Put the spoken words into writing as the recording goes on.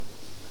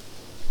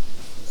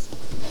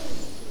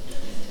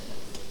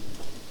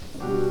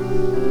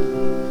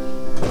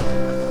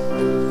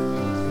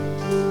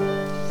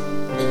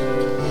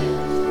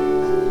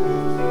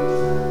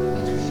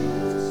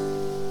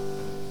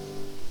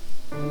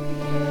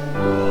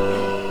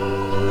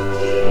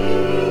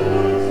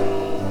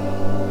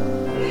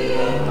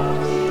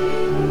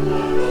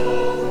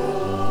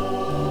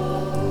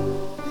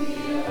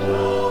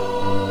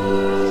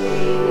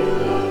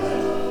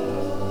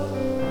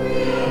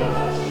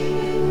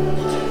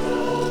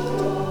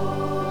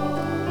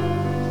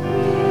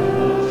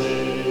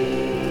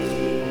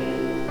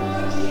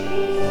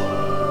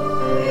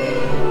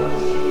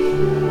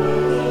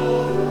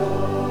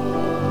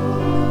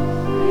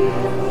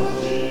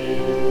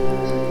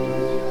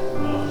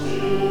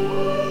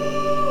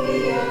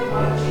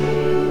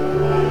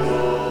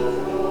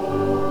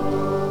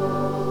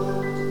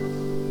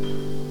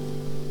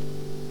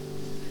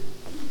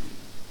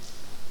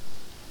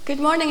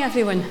morning,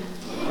 everyone,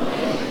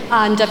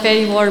 and a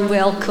very warm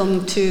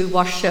welcome to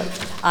worship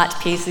at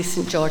Paisley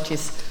St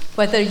George's.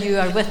 Whether you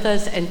are with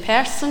us in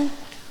person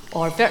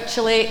or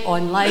virtually,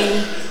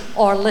 online,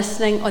 or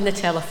listening on the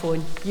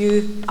telephone,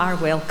 you are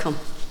welcome.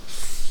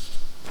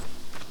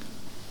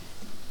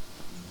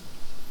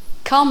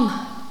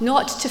 Come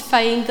not to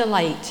find the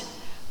light,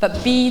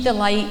 but be the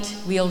light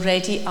we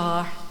already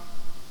are.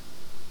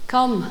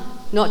 Come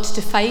not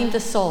to find the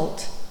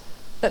salt,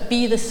 but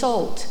be the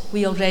salt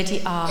we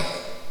already are.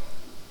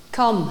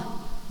 Come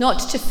not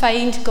to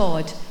find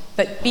God,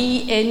 but be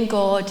in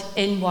God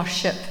in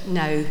worship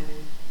now.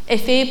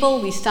 If able,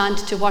 we stand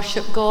to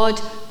worship God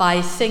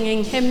by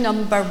singing hymn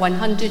number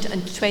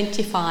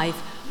 125,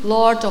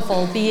 Lord of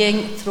all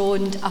being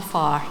throned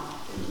afar.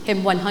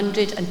 Hymn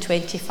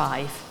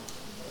 125.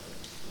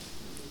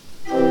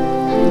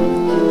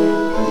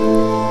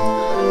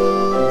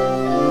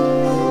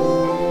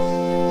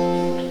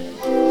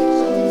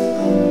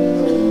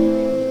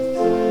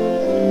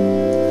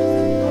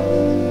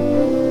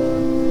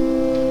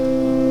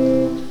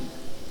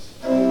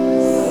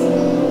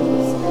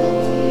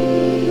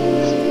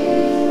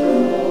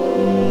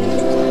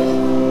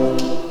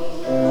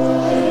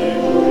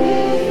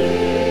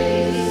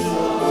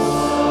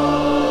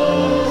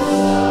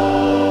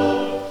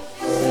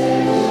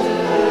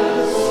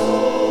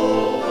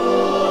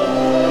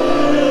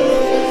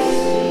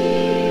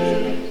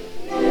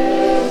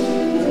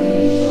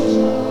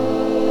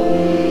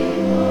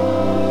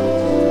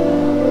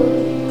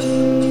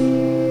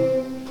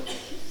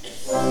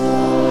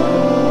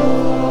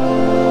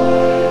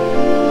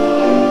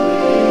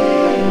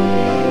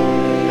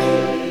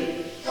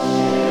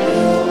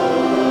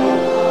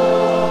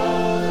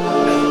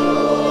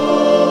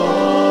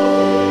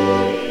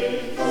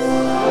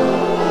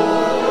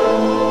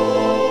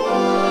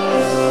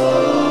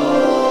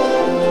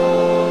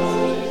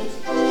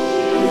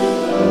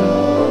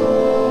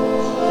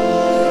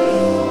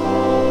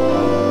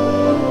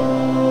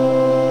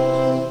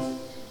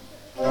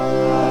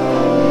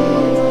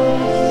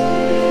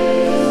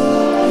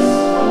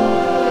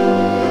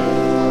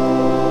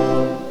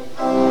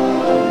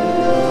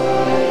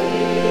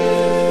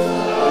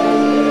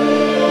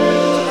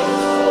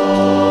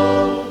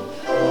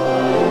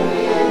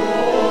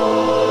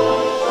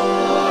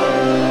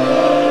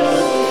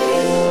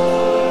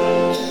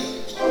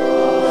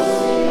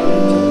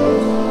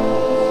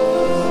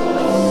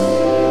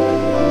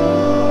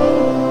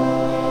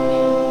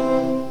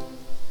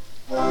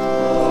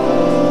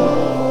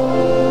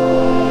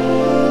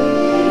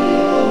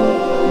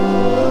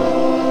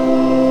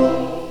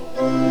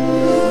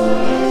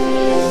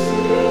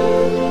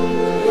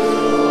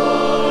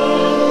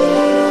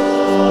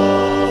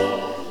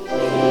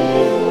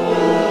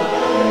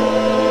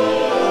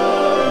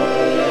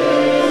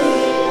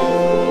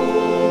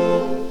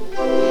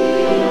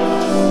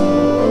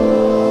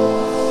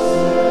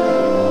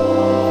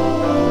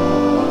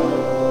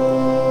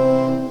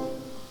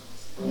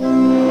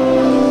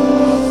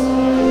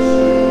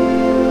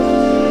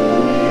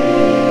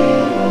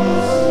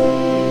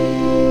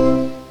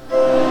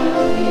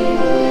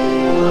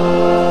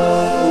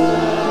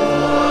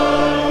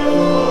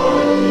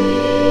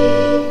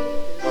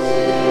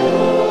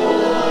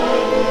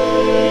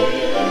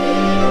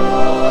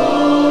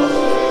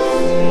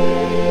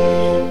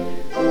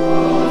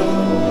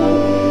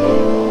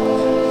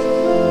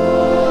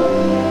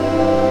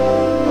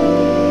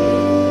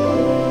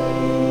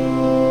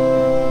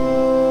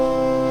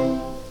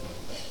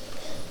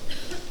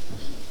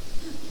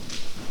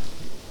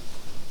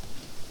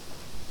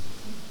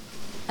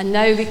 And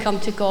now we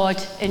come to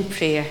God in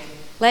prayer.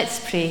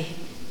 Let's pray.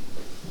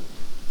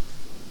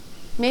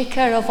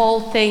 Maker of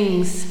all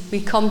things,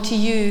 we come to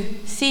you,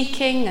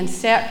 seeking and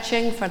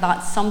searching for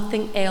that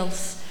something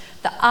else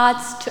that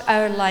adds to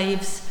our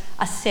lives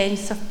a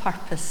sense of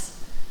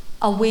purpose,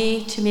 a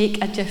way to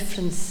make a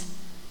difference.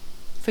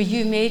 For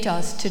you made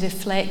us to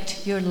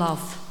reflect your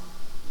love.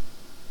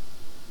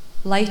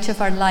 Light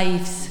of our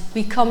lives,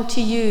 we come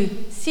to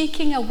you,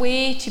 seeking a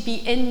way to be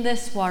in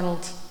this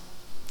world.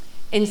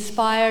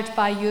 Inspired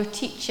by your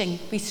teaching,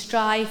 we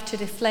strive to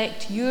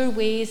reflect your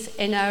ways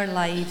in our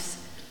lives,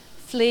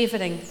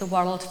 flavouring the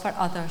world for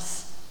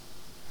others.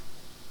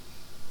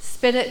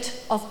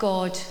 Spirit of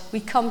God, we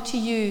come to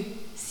you,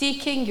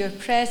 seeking your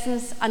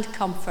presence and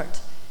comfort.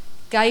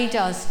 Guide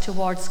us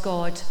towards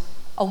God,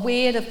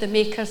 aware of the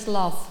Maker's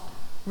love,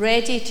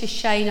 ready to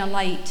shine a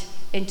light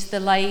into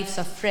the lives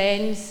of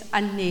friends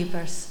and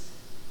neighbours.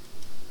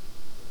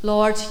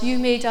 Lord, you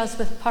made us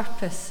with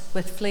purpose,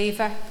 with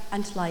flavour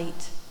and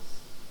light.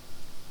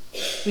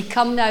 We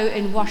come now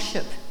in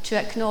worship to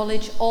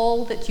acknowledge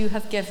all that you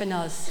have given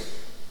us.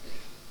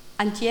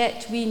 And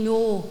yet we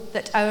know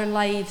that our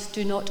lives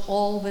do not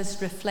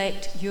always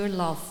reflect your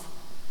love.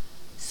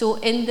 So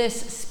in this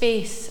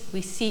space,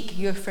 we seek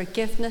your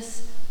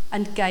forgiveness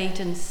and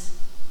guidance,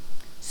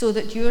 so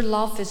that your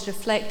love is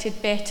reflected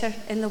better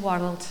in the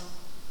world.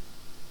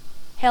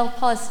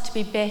 Help us to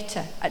be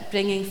better at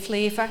bringing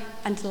flavour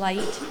and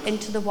light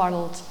into the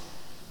world,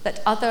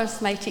 that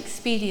others might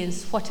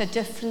experience what a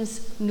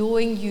difference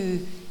knowing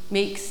you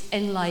makes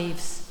in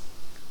lives.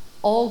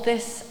 All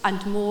this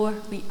and more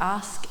we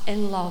ask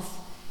in love,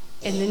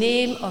 in the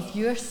name of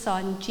your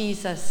Son,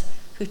 Jesus,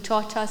 who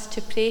taught us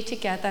to pray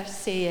together,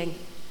 saying,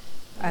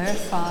 Our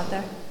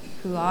Father,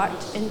 who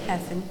art in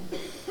heaven,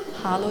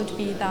 hallowed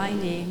be thy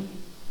name.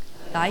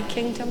 Thy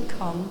kingdom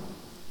come,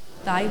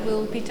 thy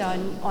will be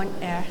done on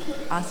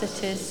earth as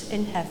it is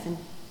in heaven.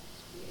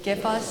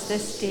 Give us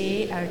this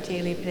day our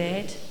daily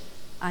bread,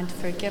 and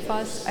forgive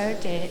us our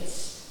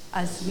debts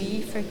as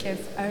we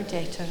forgive our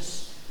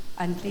debtors.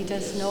 And lead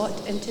us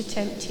not into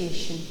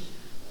temptation,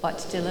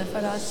 but deliver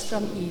us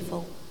from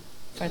evil.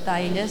 For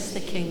thine is the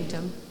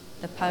kingdom,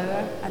 the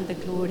power and the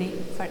glory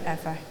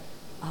forever.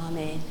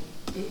 Amen.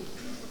 Good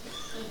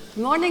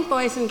morning,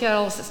 boys and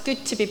girls. It's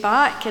good to be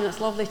back, and it's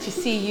lovely to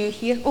see you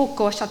here. Oh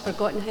gosh, I'd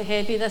forgotten how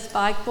heavy this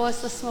bag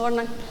was this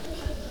morning. Do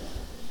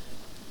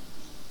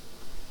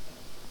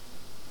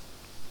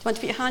you want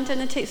to put your hand in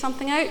and take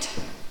something out?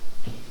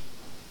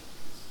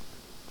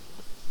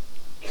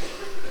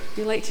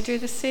 You like to do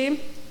the same?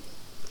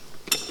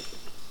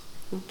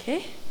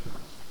 Okay.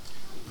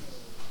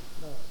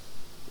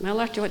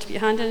 Miller, do you want to put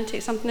your hand in and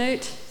take something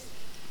out?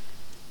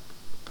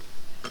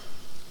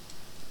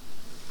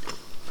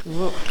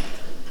 Whoa.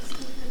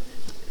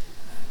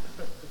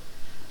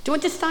 Do you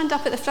want to stand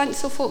up at the front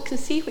so folk can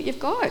see what you've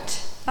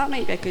got? That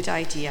might be a good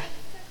idea.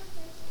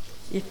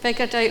 You've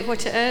figured out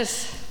what it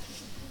is.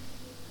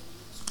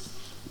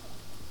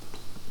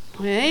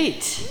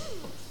 Right.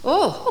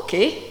 Oh,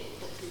 okay.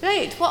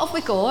 Right, what have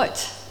we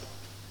got?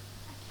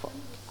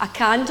 A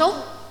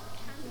candle.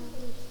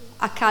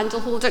 A candle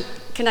holder.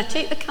 Can I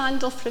take the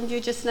candle from you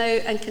just now,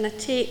 and can I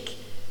take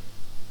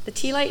the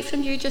tea light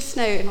from you just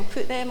now, and I'll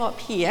put them up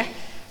here.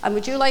 And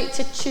would you like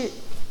to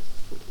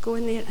go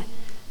in there?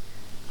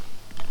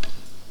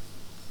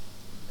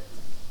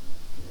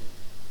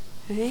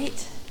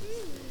 Right.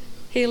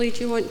 Hayley,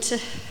 do you want to?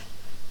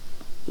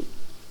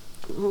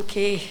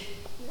 Okay.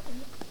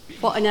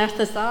 What on earth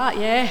is that?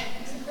 Yeah.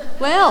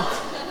 Well,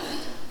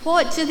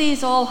 what do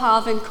these all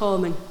have in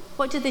common?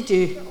 What do they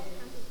do?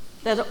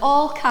 They're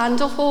all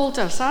candle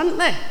holders, aren't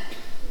they?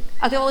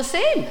 Are they all the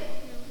same?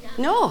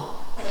 No.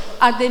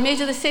 Are they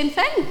made of the same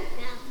thing?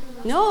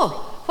 No.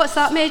 What's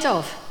that made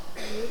of?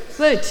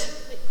 Wood.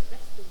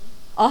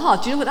 Do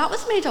you know what that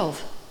was made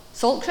of?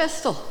 Salt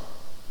crystal.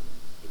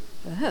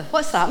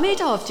 What's that made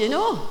of? Do you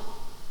know?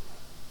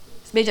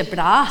 It's made of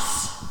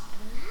brass.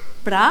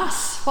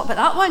 Brass. What about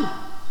that one?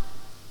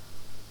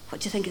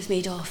 What do you think it's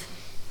made of?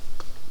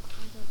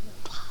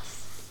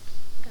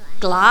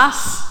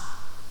 Glass.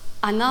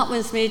 And that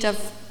one's made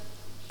of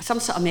some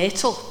sort of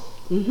metal.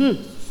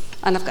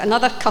 And I've got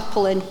another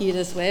couple in here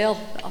as well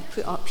that I'll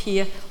put up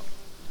here.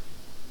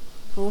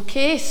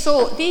 Okay,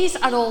 so these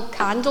are all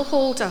candle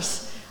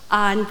holders,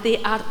 and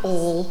they are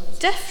all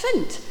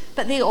different,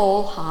 but they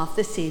all have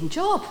the same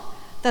job.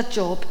 Their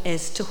job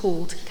is to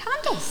hold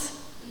candles.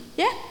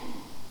 Yeah?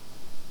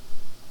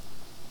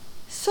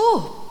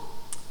 So,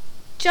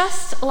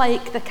 just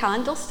like the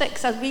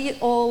candlesticks, are we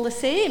all the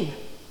same?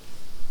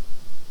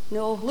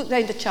 No, look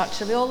round the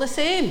church, are we all the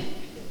same?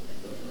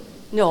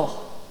 No.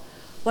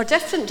 We're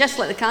different, just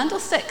like the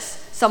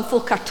candlesticks. Some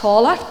folk are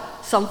taller,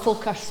 some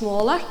folk are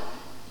smaller.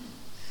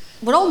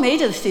 We're all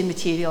made of the same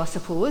material, I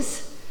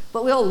suppose,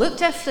 but we all look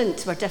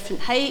different. We're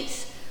different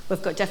heights,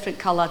 we've got different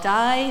coloured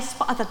eyes.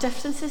 What other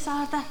differences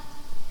are there?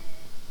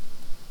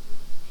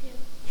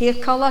 Hair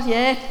colour,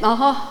 yeah,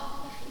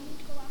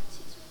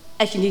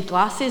 If you need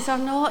glasses or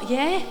not,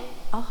 yeah,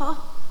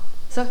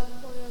 So,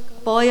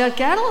 boy or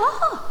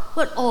girl,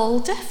 we're all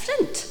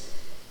different.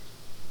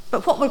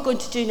 But what we're going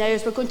to do now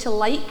is we're going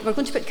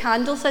to put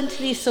candles into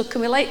these. So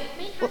can we light?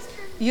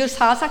 Yours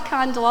has a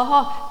candle,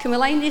 Can we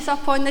line these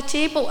up on the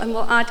table and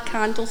we'll add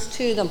candles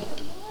to them?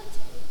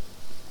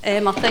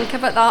 I'll think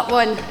about that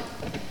one.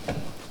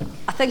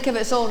 I think if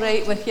it's all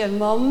right with your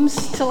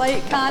mums to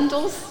light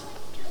candles.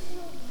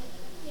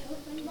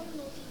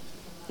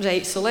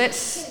 Right, so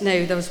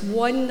now there's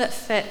one that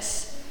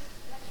fits.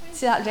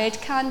 See that red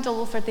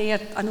candle over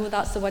there? I know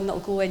that's the one that'll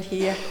go in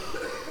here.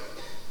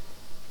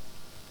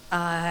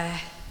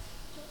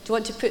 Do you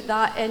want to put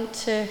that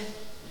into,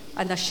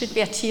 and there should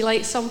be a tea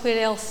light somewhere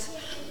else.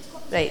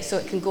 Right, so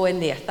it can go in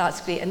there.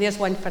 That's great. And there's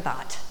one for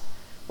that.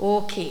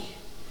 Okay.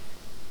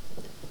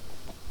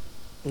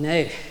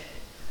 Now,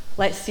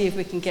 let's see if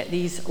we can get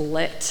these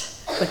lit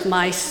with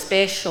my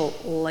special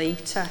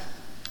lighter.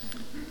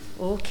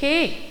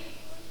 Okay.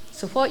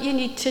 So what you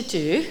need to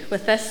do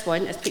with this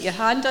one is put your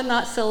hand on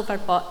that silver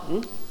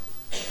button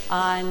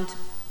and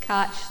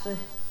catch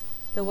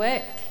the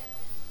wick.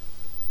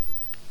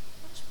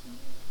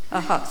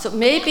 So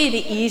maybe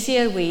the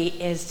easier way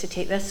is to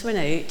take this one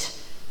out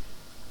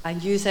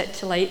and use it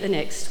to light the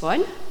next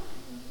one.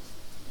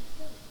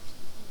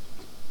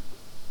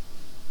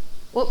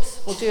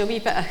 Oops, we'll do a wee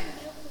bit of...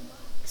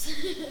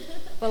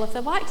 Well, if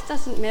the wax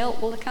doesn't melt,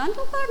 will the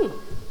candle burn?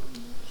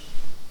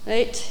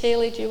 Right,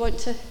 Hayley, do you want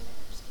to...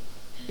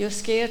 You're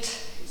scared?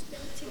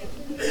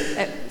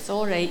 It's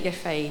all right, you're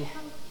fine.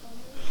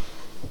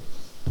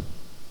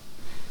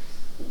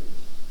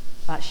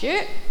 That's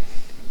you.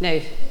 Now,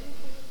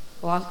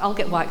 well, I'll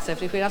get wax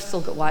everywhere. I've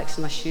still got wax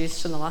in my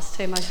shoes from the last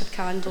time I had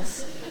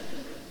candles.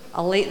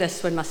 I'll light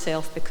this one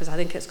myself because I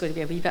think it's going to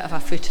be a wee bit of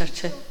a footer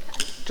to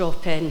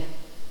drop in.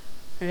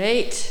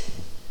 Right.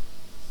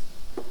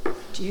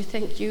 Do you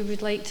think you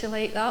would like to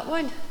light that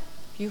one?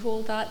 You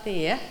hold that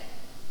there.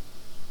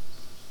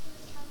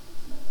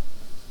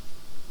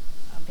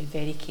 I'll be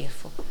very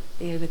careful.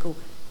 There we go.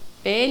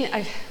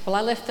 Ben, will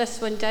I lift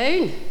this one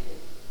down?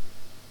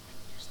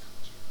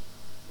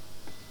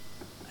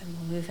 And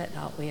we'll move it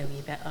that way a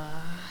wee bit.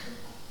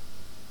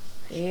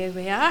 There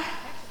we are.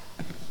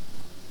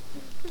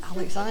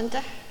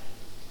 Alexander.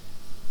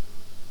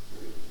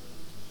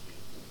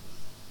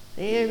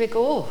 There we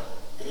go.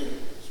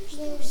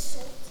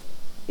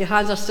 Your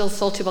hands are still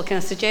salty. Well, can I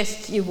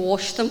suggest you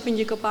wash them when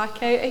you go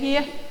back out of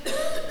here?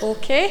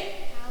 Okay.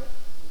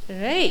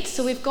 Right,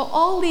 so we've got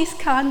all these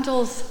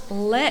candles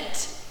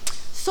lit.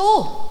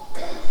 So,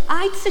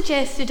 I'd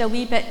suggested a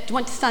wee bit, do you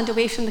want to stand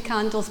away from the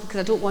candles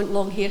because I don't want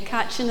long hair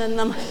catching in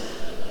them?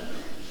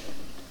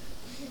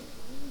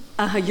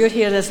 Your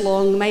hair is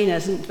long, mine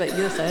isn't, but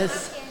yours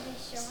is.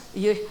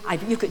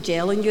 You've got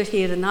gel in your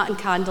hair, and that in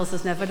candles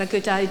is never a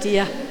good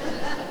idea.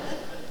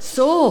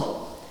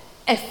 So,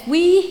 if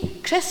we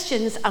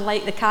Christians are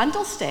like the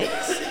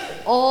candlesticks,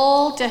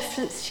 all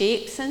different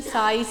shapes and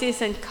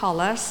sizes and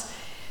colours,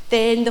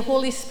 then the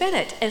Holy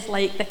Spirit is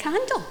like the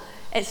candle.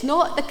 It's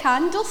not the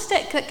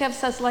candlestick that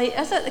gives us light,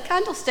 is it? The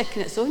candlestick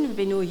on its own would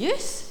be no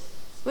use.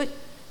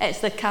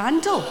 It's the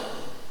candle.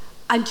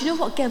 And do you know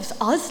what gives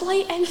us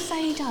light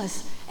inside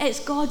us? It's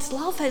God's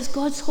love, it's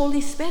God's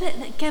Holy Spirit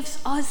that gives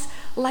us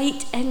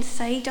light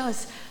inside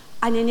us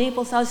and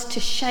enables us to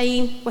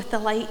shine with the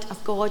light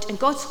of God. And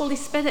God's Holy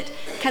Spirit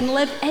can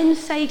live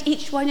inside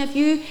each one of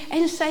you,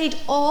 inside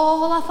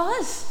all of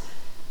us,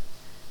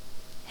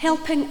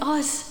 helping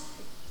us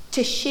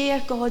to share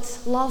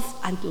God's love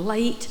and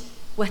light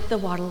with the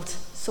world.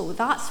 So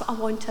that's what I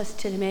want us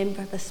to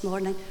remember this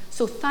morning.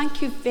 So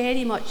thank you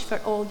very much for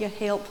all your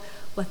help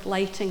with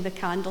lighting the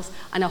candles,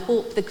 and I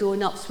hope the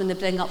grown-ups, when they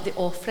bring up the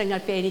offering, are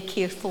very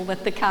careful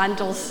with the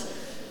candles.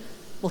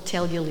 We'll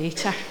tell you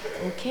later,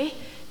 okay? Do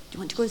you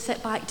want to go and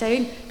sit back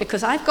down?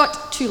 Because I've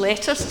got 2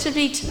 letters to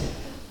read,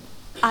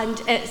 and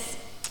it's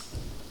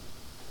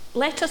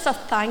letters of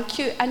thank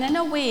you, and in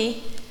a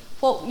way,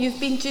 what you've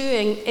been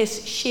doing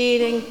is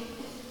sharing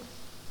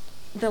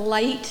the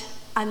light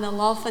and the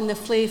love and the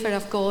flavour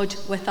of God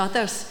with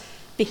others,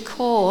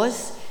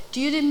 because do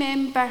you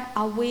remember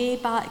a way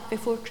back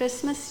before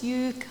Christmas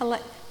you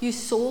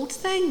sold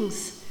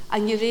things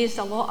and you raised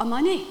a lot of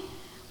money?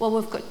 Well,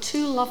 we've got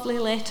 2 lovely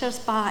letters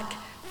back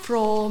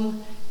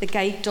from the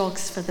Guide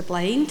Dogs for the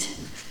Blind,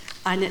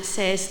 and it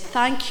says,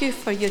 thank you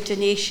for your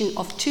donation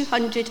of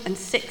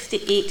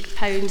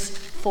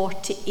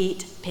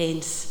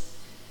 £268.48.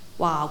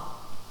 Wow.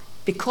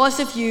 Because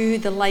of you,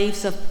 the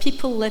lives of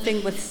people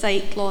living with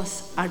sight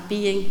loss are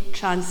being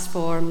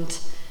transformed.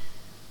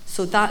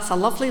 So that's a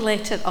lovely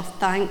letter of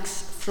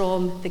thanks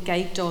from the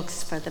Guide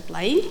Dogs for the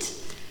Blind.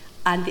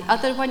 And the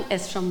other one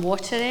is from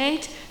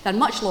WaterAid. They're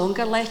much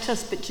longer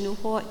letters, but you know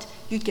what?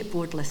 You'd get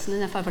bored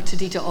listening if I were to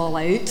read it all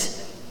out.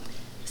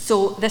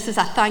 So this is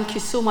a thank you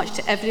so much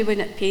to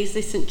everyone at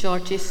Paisley St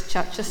George's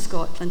Church of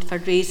Scotland for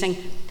raising,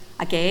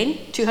 again,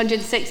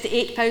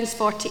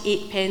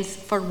 £268.48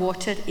 for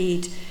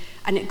WaterAid.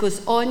 And it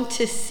goes on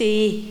to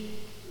say,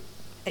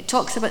 it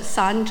talks about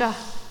Sandra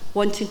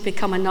wanting to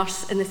become a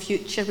nurse in the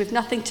future. We've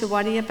nothing to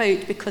worry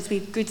about because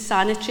we've good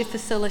sanitary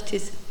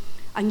facilities,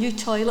 a new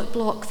toilet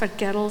block for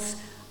girls,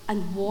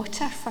 and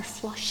water for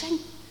flushing.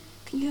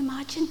 Can you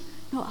imagine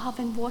not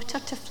having water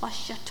to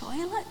flush your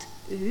toilet?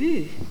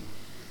 Ooh.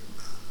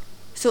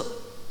 So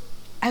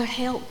our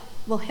help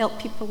will help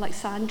people like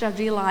Sandra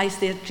realise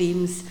their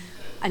dreams.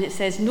 And it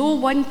says, no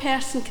one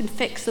person can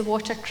fix the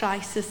water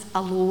crisis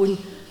alone,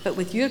 but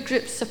with your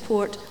group's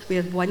support,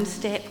 we're one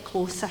step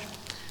closer.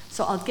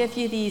 So I'll give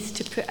you these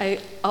to put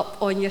up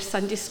on your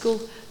Sunday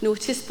school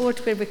notice board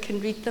where we can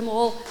read them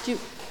all.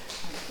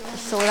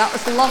 So that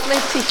was lovely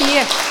to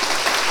hear.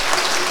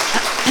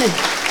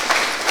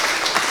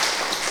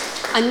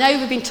 And now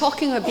we've been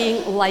talking about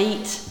being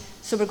light.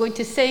 So we're going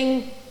to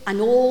sing an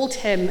old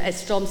hymn.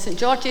 It's from St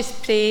George's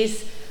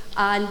Praise,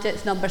 and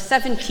it's number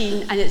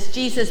 17, and it's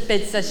Jesus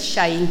Bids Us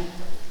Shine.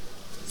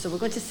 So we're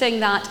going to sing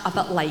that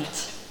about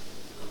light.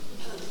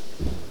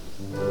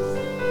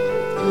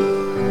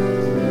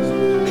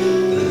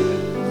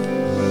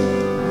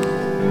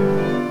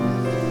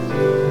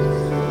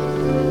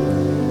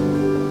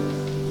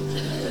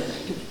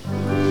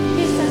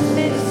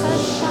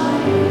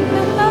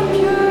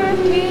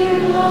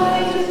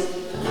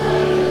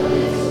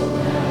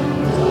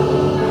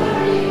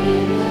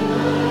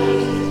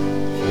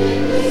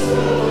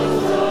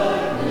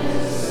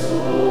 Darkness, so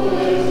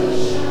little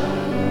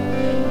shine.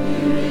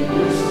 You in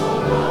your small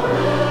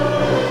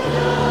power.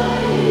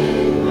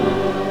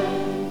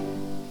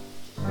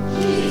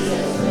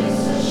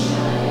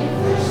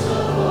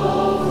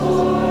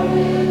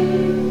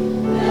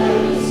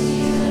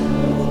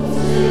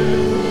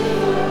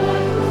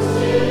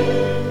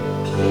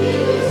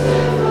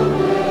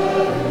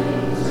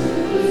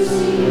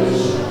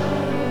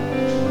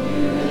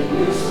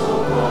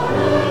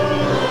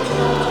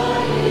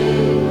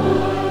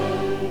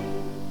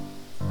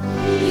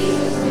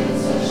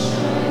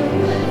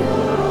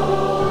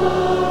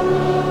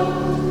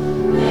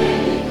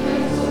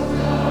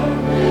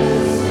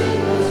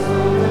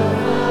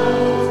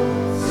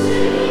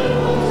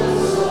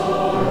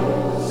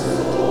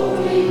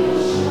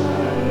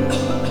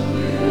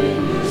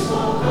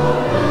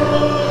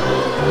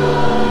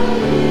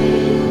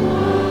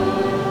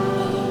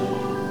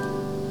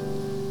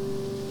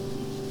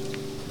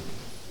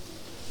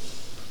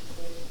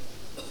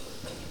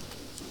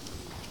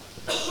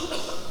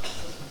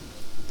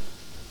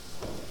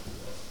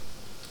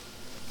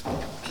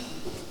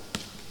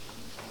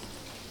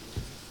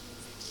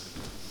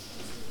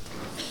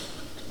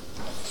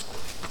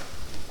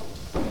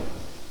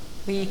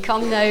 We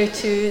come now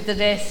to the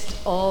rest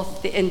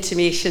of the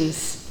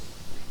intimations.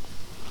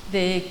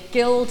 The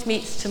Guild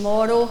meets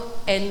tomorrow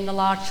in the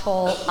large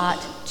hall at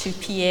 2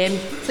 p.m.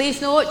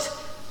 Please note,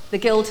 the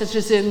Guild has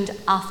resumed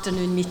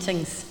afternoon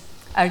meetings.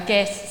 Our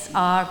guests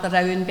are the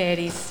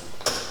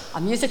Rowanberries, a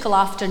musical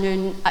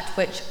afternoon at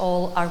which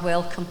all are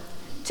welcome.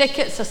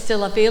 Tickets are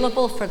still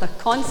available for the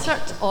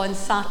concert on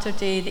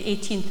Saturday, the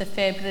 18th of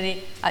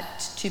February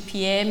at 2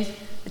 p.m.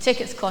 The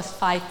tickets cost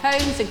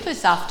 £5,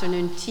 includes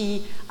afternoon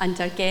tea, and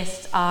our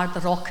guests are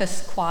the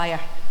Raucous Choir.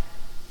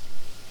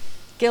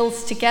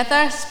 Guilds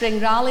Together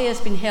Spring Rally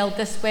has been held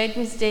this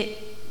Wednesday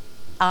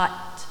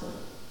at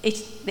the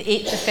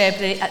 8th of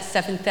February at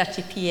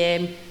 7:30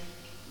 p.m.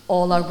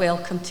 All are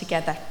welcome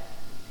together.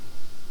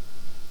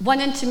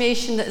 One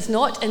intimation that is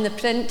not in the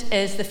print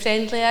is the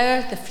Friendly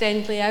Hour. The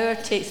Friendly Hour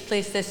takes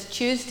place this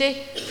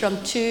Tuesday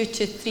from 2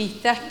 to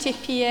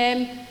 3:30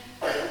 p.m,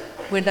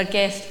 where their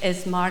guest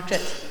is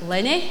Margaret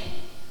Linney.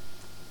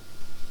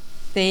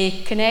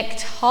 The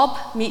Connect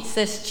Hub meets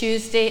this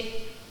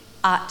Tuesday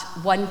at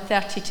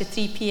 1:30 to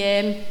 3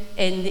 p.m.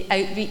 in the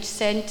Outreach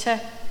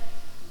Centre.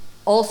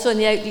 Also in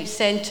the Outreach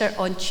Centre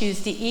on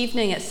Tuesday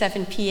evening at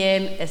 7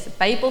 p.m. is a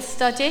Bible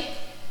study.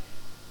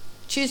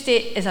 Tuesday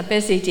is a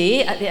busy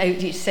day at the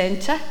Outreach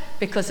Centre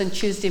because on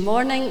Tuesday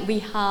morning we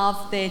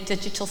have the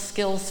digital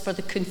skills for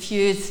the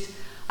confused.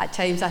 At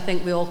times I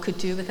think we all could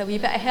do with a wee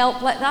bit of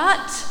help like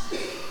that.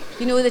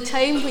 You know the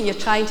time when you're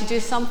trying to do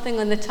something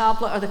on the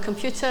tablet or the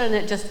computer and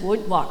it just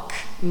won't work.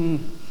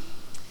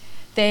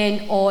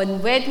 Then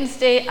on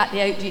Wednesday at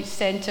the Outreach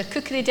Centre,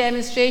 cookery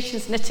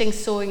demonstrations, knitting,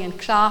 sewing and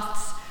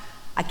crafts,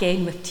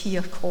 again with tea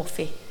or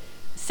coffee.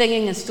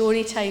 Singing and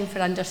story time for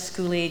under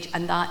school age,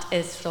 and that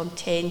is from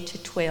 10 to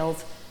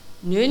 12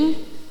 noon.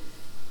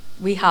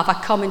 We have a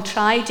Come and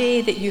Try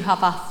Day that you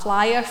have a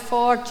flyer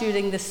for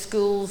during the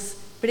school's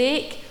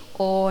break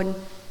on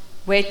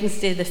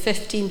Wednesday the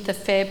 15th of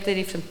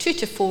February from 2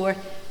 to 4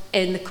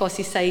 in the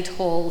Cossyside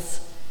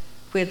Halls,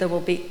 where there will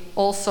be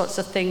all sorts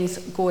of things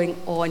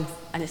going on.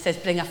 And it says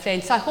bring a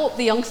friend. So I hope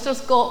the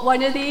youngsters got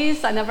one of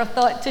these. I never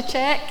thought to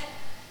check.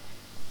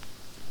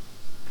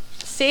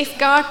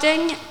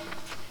 Safeguarding.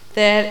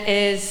 There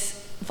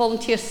is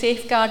volunteer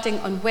safeguarding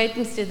on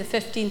Wednesday the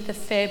 15th of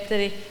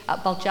February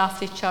at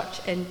Baljaffrey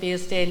Church in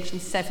Bearsden from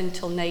 7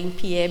 till 9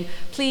 p.m.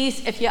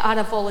 Please, if you are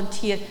a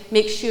volunteer,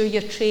 make sure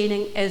your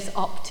training is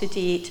up to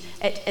date.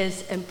 It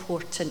is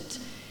important.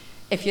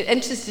 If you're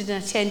interested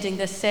in attending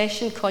this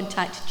session,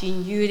 contact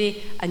Jean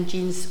Urie, and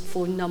Jean's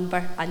phone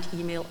number and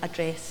email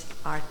address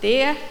are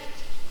there.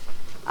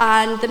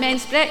 And the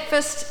men's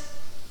breakfast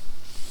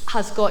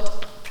has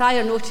got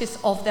prior notice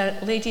of their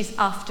ladies'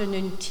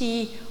 afternoon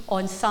tea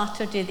on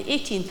Saturday the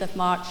 18th of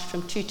March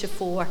from 2 to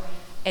 4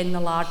 in the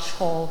large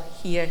hall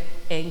here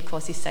in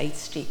Cossyside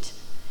Street.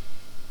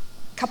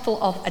 A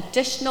couple of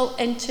additional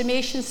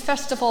intimations.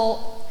 First of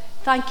all,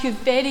 thank you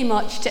very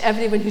much to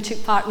everyone who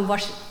took part in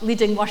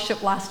leading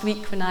worship last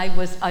week when I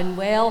was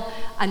unwell,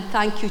 and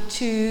thank you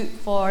too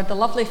for the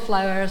lovely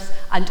flowers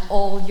and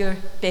all your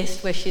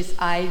best wishes.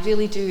 I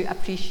really do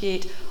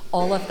appreciate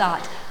all of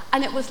that.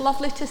 And it was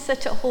lovely to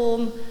sit at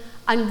home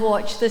and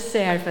watch the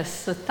service,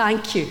 so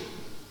thank you.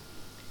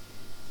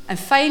 And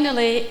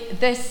finally,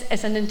 this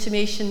is an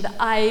intimation that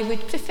I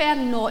would prefer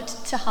not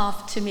to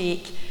have to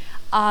make,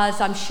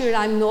 as I'm sure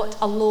I'm not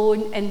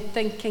alone in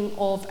thinking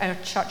of our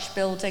church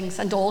buildings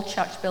and all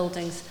church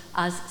buildings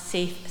as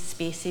safe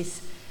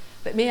spaces.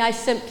 But may I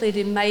simply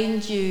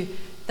remind you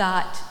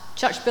that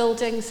church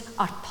buildings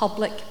are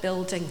public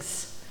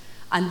buildings,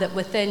 and that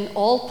within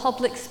all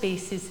public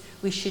spaces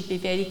we should be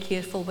very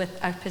careful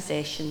with our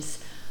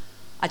possessions.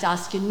 I'd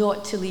ask you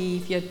not to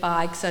leave your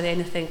bags or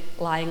anything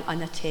lying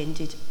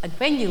unattended. And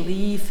when you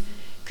leave,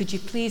 could you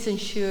please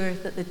ensure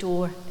that the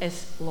door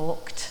is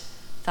locked?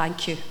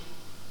 Thank you.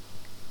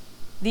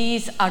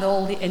 These are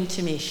all the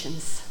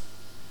intimations.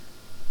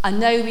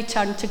 And now we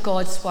turn to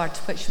God's word,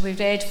 which will be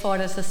read for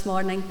us this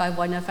morning by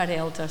one of our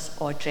elders,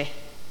 Audrey.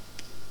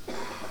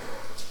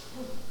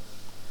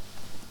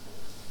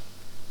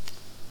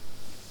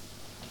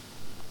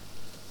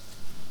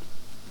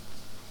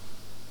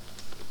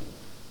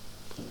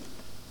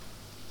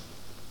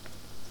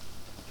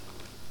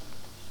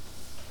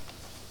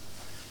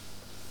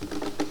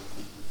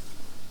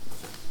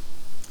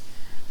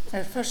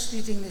 Our first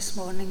reading this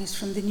morning is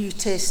from the New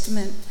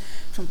Testament,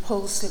 from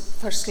Paul's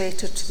first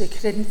letter to the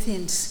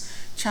Corinthians,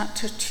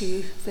 chapter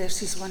 2,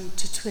 verses 1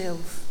 to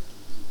 12.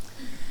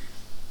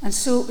 And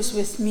so it was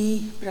with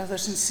me,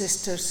 brothers and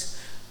sisters.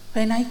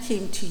 When I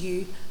came to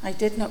you, I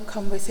did not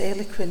come with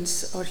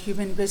eloquence or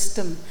human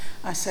wisdom,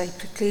 as I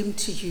proclaimed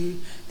to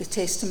you the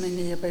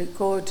testimony about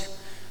God.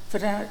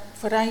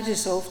 For I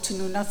resolved to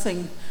know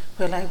nothing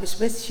while I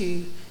was with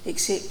you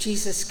except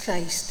Jesus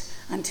Christ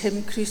and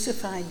him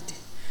crucified.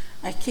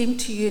 I came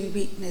to you in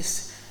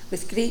weakness,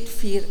 with great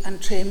fear and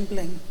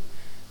trembling.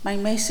 My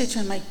message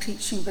and my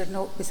preaching were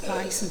not with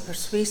wise and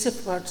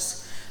persuasive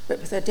words, but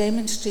with a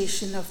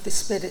demonstration of the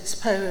Spirit's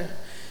power,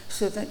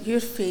 so that your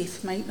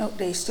faith might not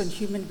rest on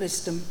human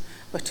wisdom,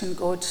 but on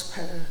God's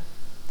power.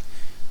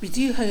 We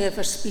do,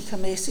 however, speak a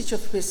message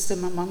of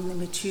wisdom among the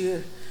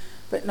mature,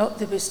 but not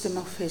the wisdom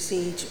of his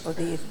age or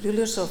the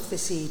rulers of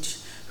this age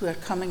who are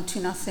coming to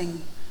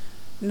nothing.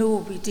 No,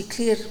 we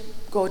declare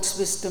God's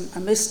wisdom a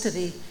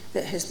mystery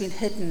that has been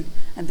hidden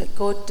and that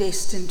God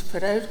destined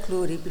for our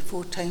glory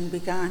before time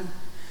began.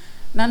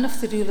 None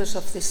of the rulers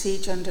of this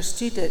age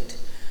understood it,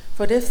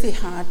 for if they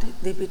had,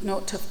 they would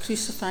not have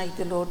crucified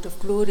the Lord of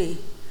glory.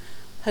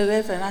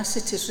 However, as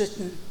it is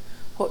written,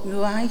 what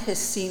no eye has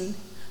seen,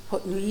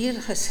 what no ear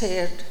has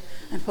heard,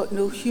 and what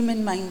no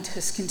human mind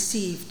has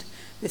conceived,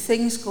 the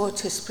things God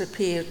has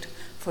prepared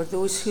for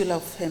those who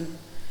love him.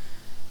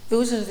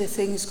 Those are the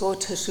things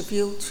God has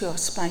revealed to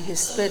us by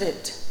his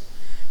Spirit.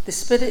 The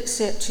Spirit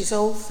searches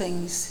all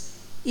things,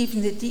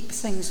 even the deep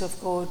things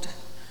of God.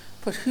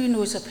 For who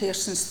knows a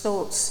person's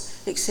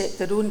thoughts except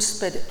their own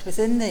spirit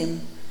within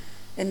them?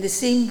 In the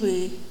same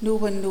way, no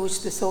one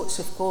knows the thoughts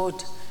of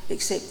God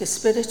except the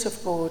Spirit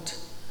of God.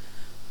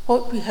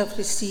 What we have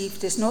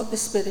received is not the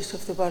spirit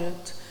of the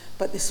world,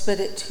 but the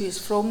Spirit who is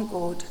from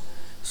God,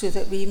 so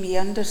that we may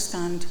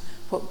understand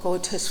what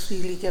God has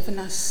freely given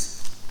us.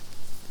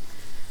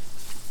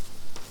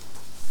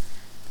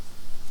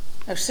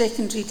 Our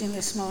second reading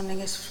this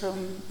morning is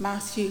from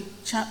Matthew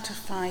chapter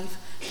 5,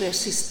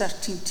 verses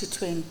 13 to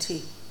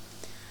 20.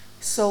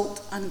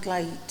 Salt and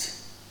light.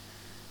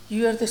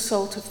 You are the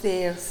salt of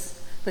the earth,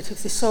 but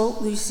if the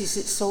salt loses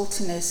its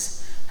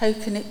saltiness, how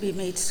can it be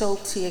made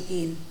salty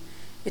again?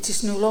 It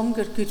is no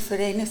longer good for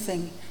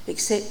anything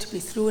except to be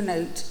thrown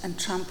out and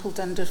trampled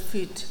under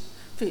foot.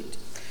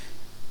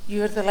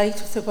 You are the light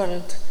of the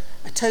world.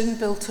 A town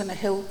built on a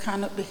hill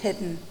cannot be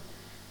hidden.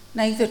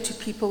 Neither do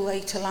people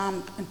light a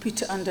lamp and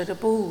put it under a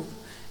bowl.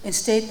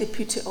 Instead, they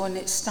put it on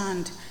its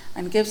stand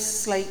and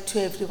gives light to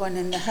everyone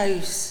in the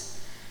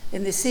house.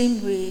 In the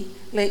same way,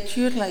 let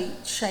your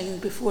light shine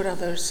before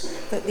others,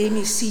 that they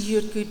may see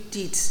your good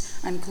deeds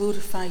and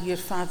glorify your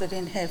Father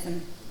in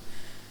heaven.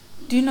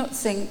 Do not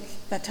think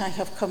that I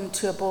have come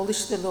to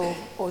abolish the law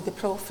or the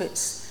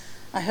prophets.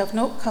 I have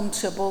not come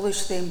to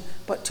abolish them,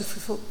 but to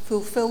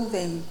fulfill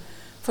them.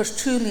 For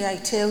truly I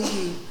tell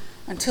you,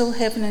 until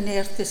heaven and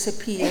earth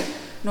disappear,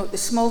 not the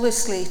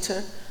smallest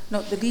letter,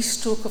 not the least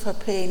stroke of a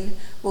pen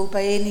will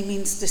by any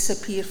means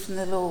disappear from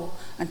the law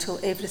until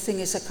everything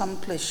is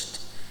accomplished.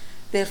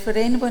 Therefore,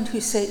 anyone who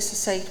sets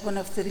aside one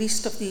of the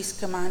least of these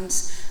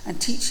commands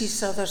and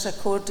teaches others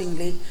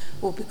accordingly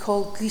will be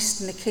called least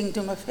in the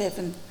kingdom of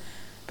heaven.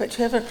 But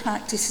whoever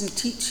practices and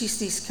teaches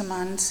these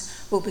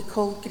commands will be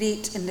called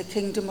great in the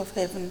kingdom of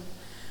heaven.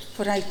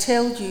 For I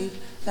tell you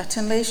that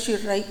unless your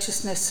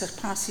righteousness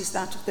surpasses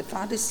that of the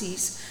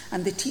Pharisees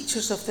and the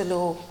teachers of the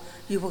law,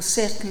 you will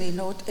certainly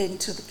not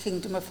enter the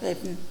kingdom of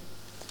heaven.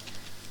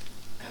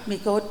 May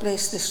God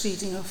bless this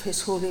reading of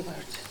his holy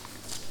word.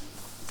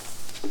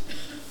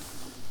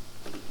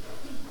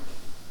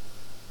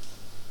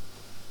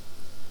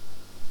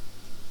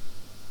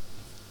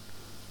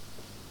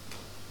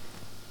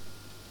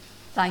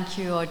 Thank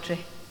you,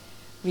 Audrey.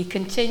 We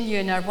continue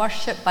in our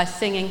worship by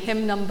singing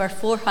hymn number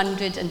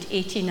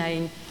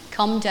 489,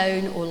 Come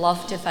Down, O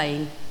Love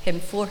Divine, hymn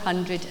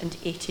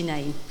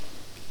 489.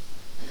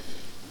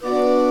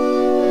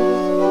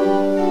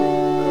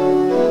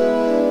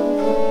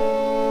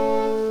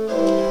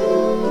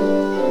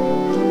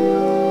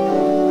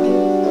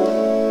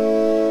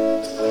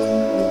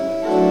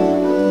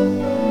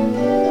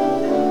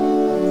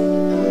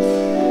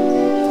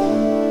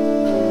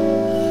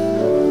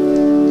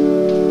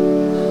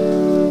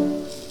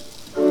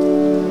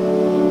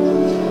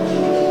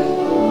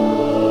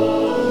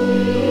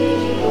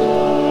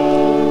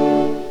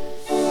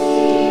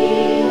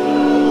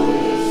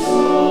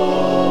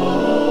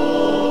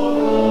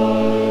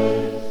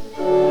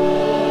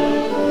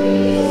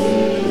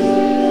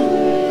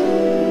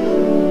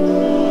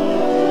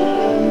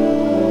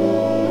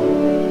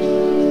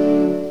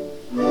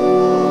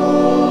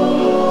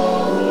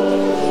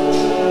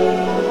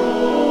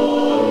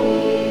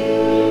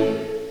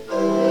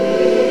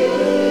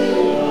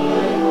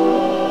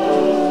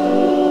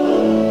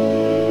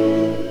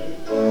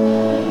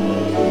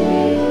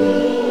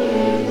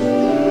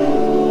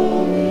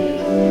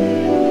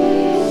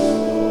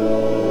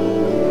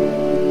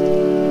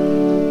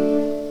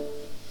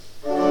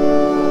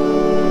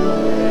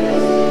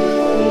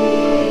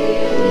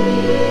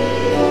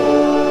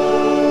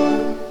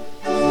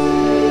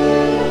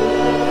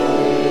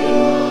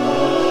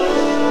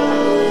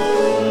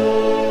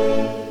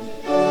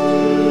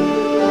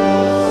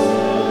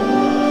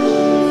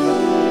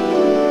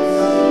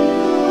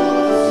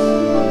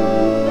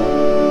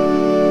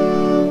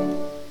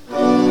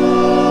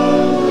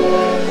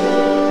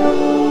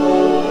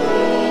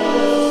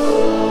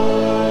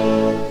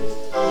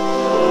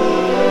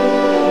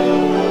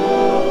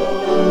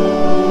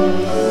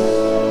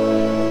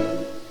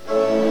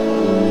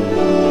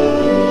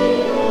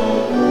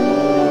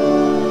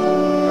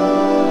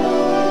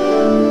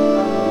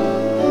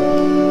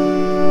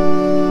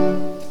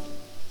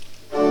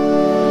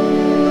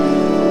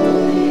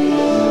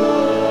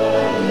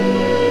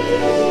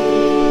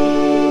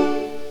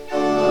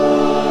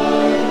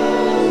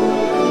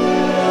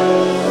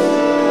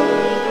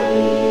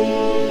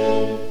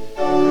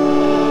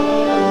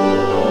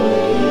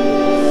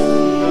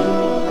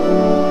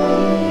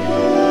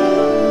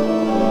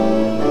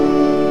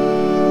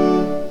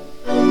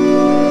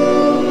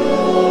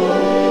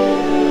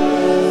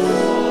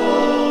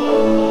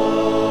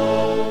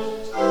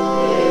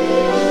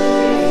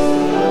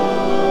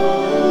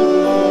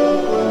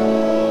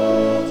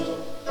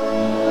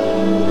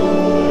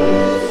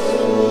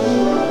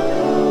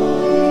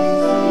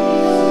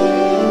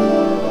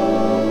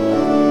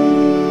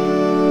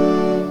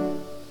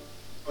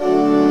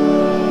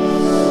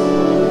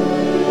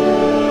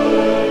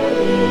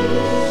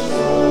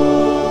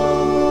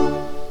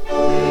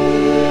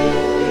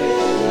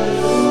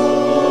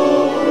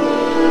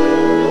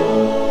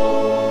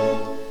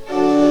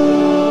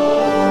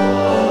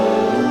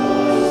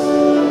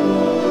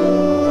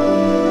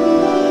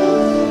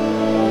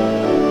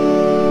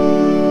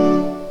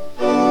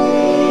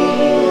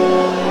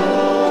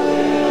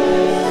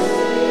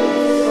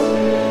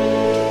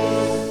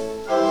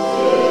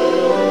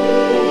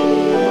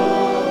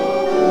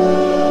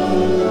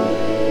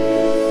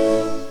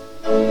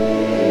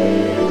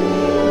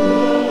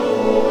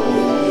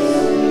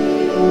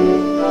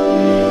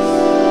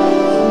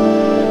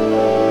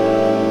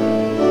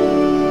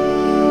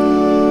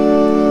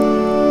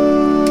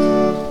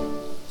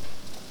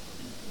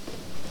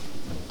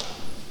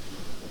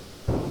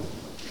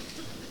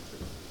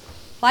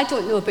 I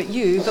don't know about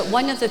you, but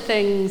one of the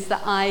things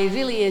that I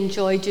really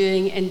enjoy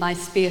doing in my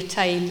spare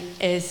time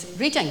is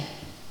reading.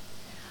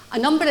 A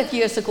number of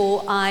years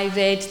ago, I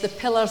read the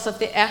Pillars of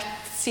the Earth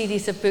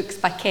series of books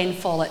by Ken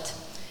Follett.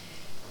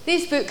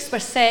 These books were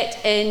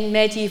set in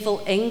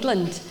medieval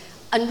England,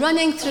 and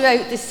running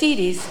throughout the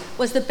series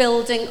was the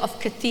building of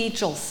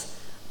cathedrals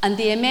and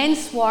the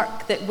immense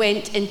work that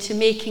went into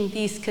making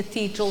these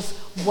cathedrals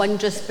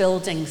wondrous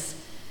buildings.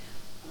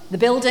 The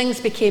buildings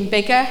became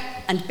bigger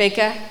and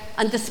bigger,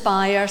 and the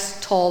spires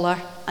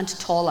taller and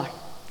taller.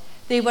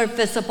 They were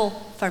visible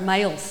for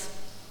miles.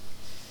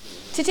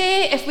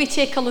 Today, if we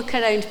take a look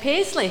around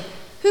Paisley,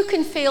 who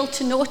can fail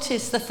to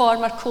notice the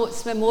former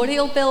Coates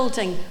Memorial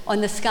Building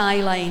on the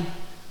skyline?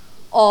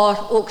 Or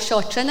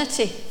Oakshaw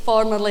Trinity,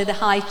 formerly the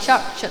High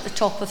Church at the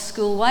top of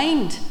School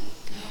Wynd?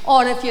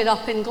 Or if you're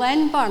up in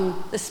Glenburn,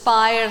 the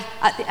spire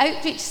at the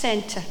Outreach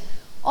Centre?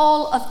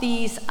 All of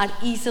these are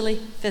easily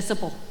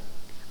visible,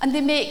 and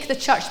they make the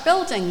church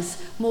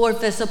buildings more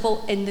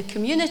visible in the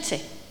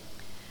community.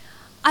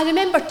 I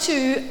remember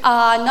too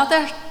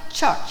another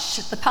church,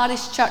 the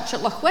parish church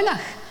at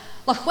Lochwinnoch.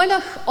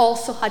 Lochwinnoch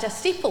also had a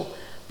steeple,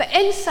 but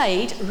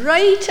inside,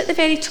 right at the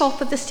very top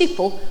of the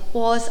steeple,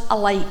 was a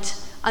light.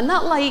 And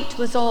that light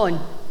was on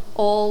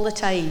all the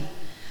time,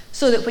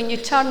 so that when you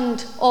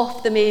turned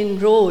off the main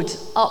road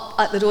up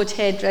at the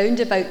Roadhead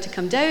roundabout to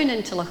come down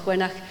into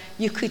Lochwinnoch,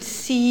 you could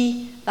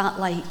see that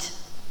light.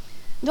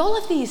 And all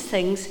of these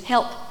things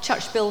help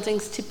church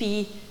buildings to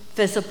be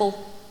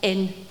visible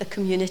in the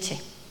community.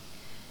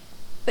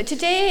 But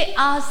today,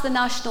 as the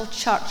National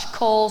Church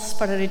calls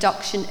for a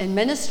reduction in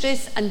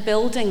ministries and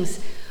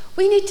buildings,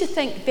 we need to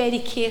think very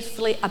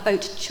carefully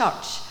about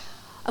church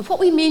and what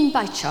we mean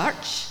by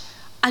church,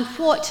 and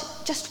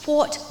just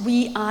what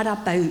we are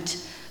about.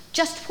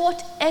 Just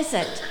what is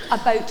it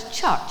about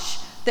church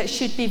that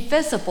should be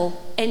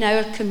visible in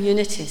our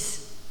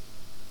communities?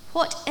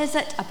 What is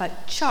it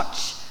about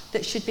church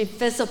that should be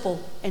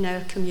visible in our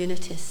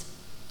communities?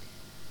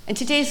 In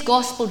today's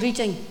gospel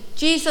reading,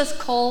 Jesus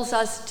calls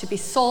us to be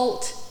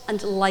salt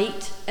and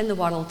light in the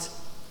world.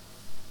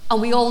 And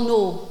we all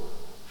know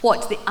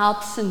what the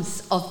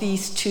absence of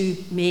these two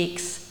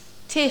makes: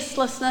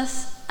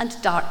 tastelessness and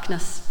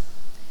darkness.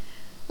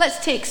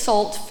 Let's take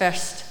salt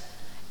first.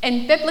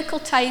 In biblical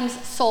times,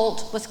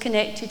 salt was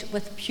connected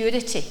with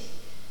purity.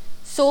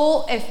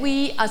 So if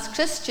we as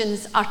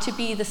Christians are to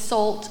be the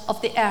salt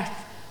of the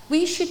earth,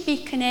 we should be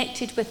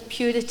connected with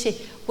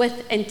purity,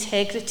 with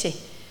integrity.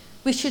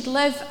 We should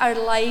live our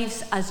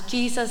lives as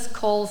Jesus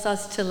calls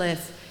us to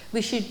live.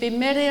 We should be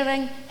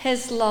mirroring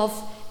his love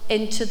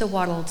into the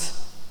world.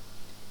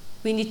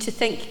 We need to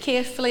think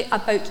carefully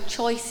about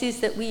choices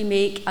that we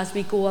make as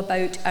we go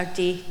about our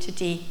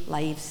day-to-day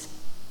lives.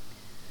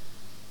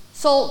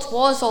 Salt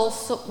was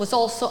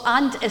also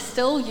and is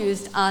still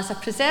used as a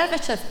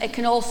preservative. It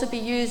can also be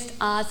used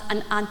as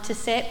an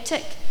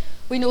antiseptic.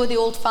 We know the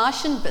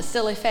old-fashioned but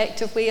still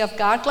effective way of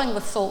gargling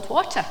with salt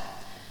water.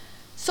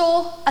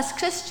 So, as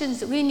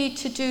Christians, we need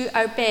to do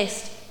our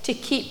best to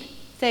keep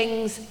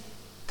things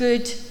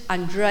good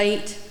and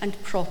right and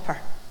proper.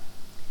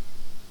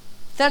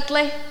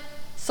 Thirdly,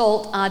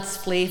 salt adds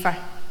flavour.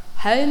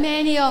 How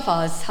many of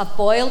us have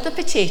boiled the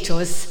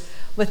potatoes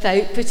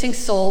without putting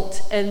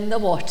salt in the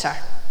water?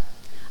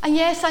 And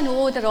yes, I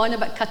know they're on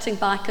about cutting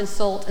back on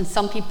salt, and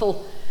some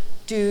people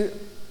do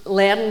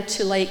learn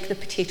to like the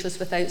potatoes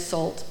without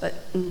salt, but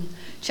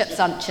chips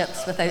aren't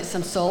chips without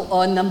some salt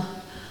on them.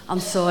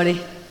 I'm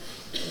sorry.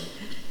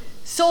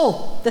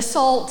 So, the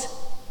salt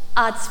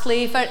adds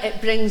flavour, it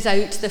brings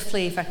out the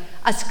flavour.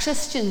 As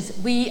Christians,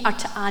 we are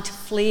to add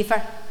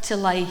flavour to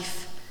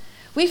life.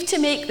 We've to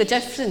make the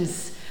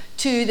difference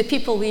to the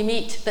people we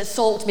meet that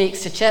salt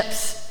makes to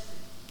chips.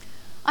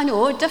 I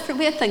know, a different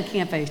way of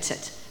thinking about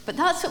it. But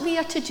that's what we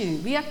are to do.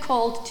 We are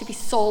called to be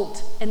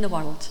salt in the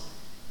world.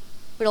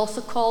 We're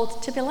also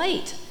called to be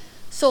light.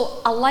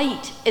 So a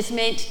light is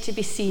meant to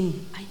be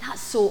seen. I mean,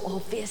 that's so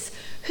obvious.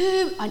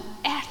 Who on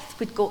earth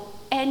would go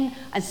in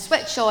and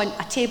switch on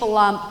a table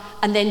lamp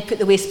and then put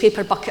the waste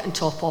paper bucket on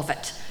top of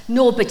it?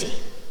 Nobody.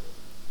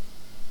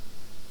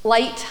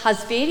 Light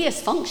has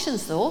various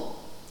functions though,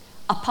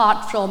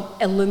 apart from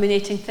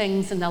illuminating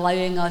things and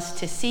allowing us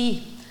to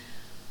see.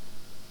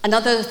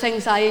 Another of the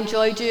things I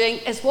enjoy doing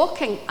is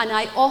walking, and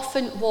I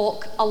often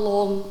walk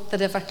along the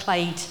River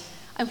Clyde.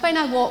 And when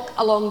I walk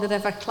along the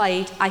River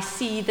Clyde, I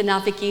see the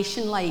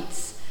navigation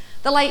lights,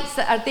 the lights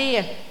that are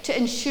there to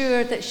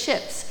ensure that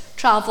ships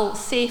travel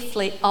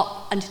safely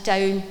up and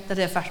down the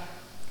river,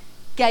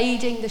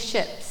 guiding the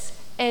ships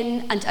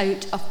in and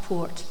out of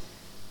port.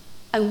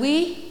 And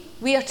we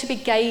are to be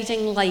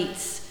guiding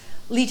lights,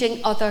 leading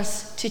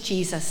others to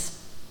Jesus.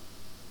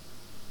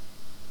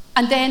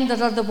 And then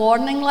there are the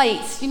warning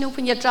lights. You know,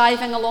 when you're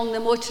driving along the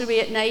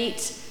motorway at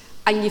night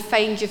and you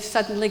find you've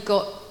suddenly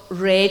got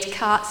red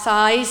cat's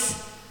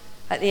eyes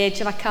at the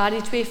edge of a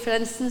carriageway, for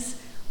instance,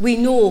 we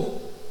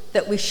know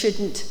that we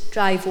shouldn't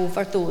drive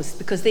over those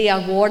because they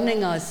are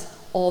warning us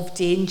of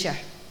danger.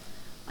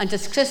 And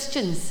as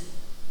Christians,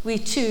 we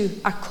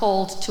too are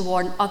called to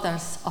warn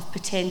others of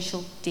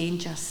potential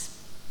dangers.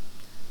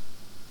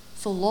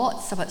 So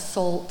lots about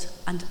salt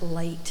and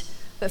light.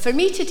 But for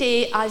me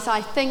today, as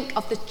I think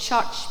of the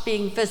church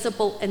being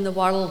visible in the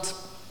world,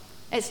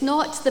 it's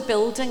not the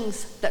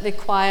buildings that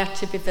require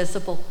to be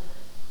visible.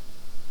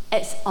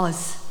 It's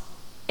us.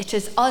 It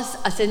is us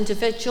as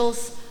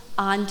individuals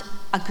and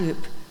a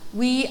group.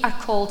 We are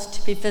called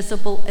to be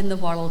visible in the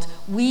world.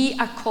 We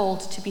are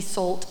called to be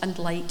salt and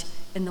light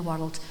in the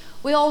world.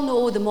 We all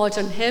know the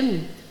modern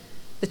hymn,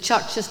 "The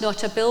church is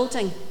not a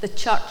building, the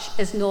church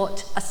is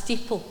not a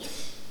steeple.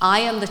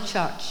 I am the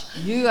church,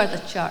 you are the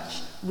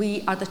church,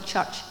 we are the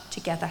church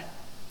together."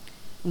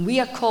 And we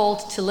are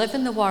called to live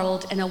in the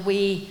world in a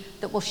way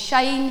that will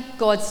shine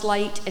God's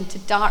light into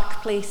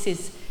dark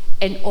places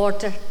in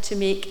order to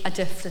make a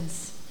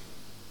difference.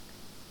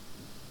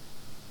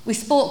 We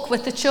spoke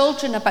with the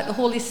children about the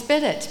Holy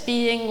Spirit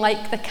being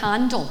like the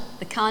candle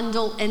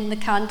in the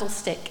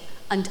candlestick,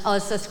 and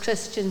us as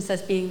Christians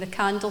as being the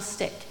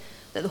candlestick,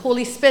 that the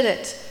Holy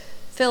Spirit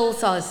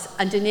fills us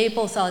and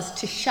enables us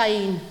to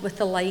shine with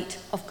the light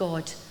of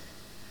God.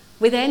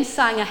 We then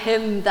sang a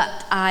hymn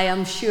that I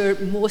am sure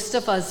most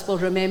of us will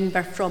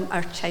remember from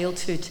our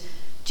childhood.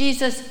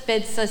 Jesus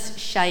bids us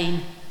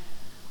shine,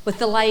 with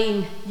the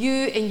line,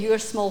 "You in your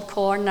small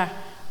corner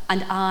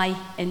and I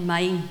in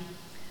mine."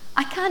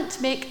 I can't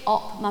make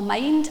up my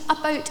mind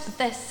about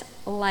this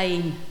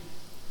line.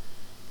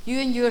 You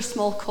in your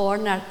small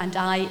corner and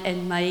I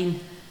in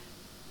mine.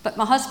 But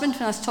my husband,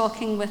 when I was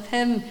talking with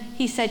him,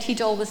 he said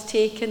he'd always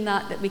taken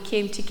that we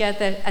came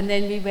together and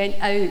then we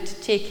went out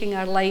taking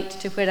our light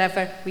to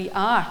wherever we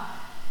are.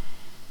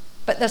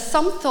 But there's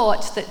some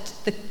thought that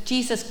the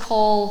Jesus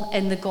call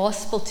in the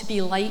gospel to be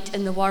light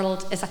in the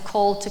world is a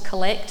call to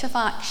collective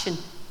action.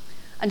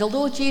 And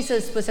although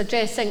Jesus was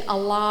addressing a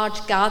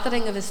large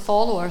gathering of his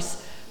followers,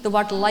 the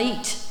word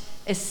light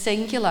is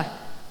singular,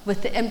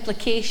 with the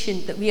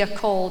implication that we are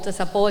called as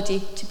a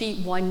body to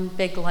be one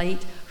big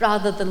light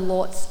rather than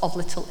lots of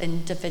little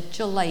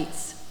individual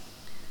lights.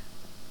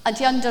 And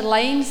he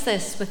underlines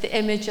this with the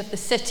image of the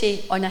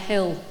city on a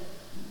hill,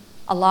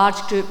 a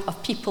large group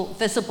of people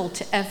visible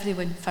to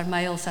everyone for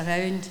miles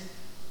around.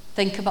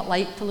 Think about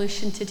light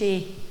pollution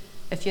today.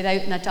 If you're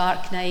out in a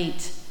dark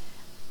night,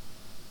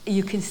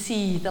 you can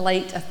see the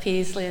light of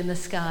Paisley in the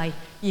sky.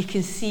 You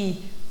can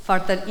see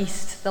further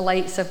east the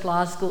lights of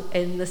Glasgow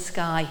in the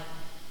sky,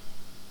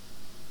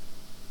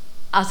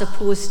 as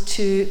opposed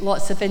to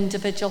lots of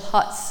individual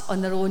huts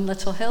on their own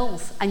little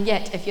hills. And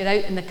yet, if you're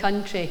out in the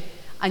country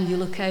and you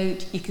look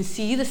out, you can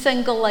see the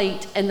single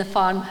light in the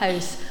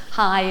farmhouse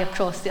high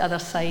across the other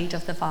side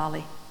of the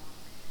valley.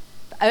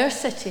 But our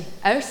city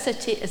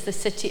is the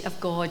city of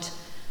God,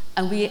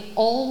 and we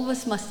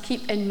always must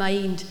keep in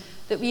mind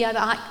that we are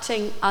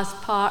acting as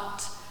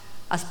parts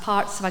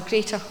of a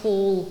greater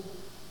whole,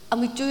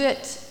 and we do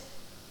it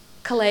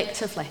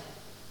collectively.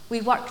 We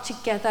work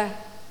together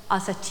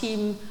as a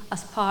team,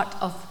 as part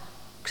of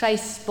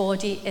Christ's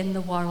body in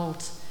the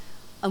world.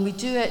 And we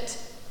do it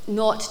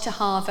not to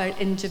have our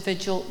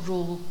individual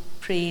role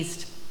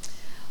praised.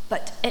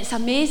 But it's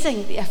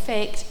amazing the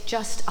effect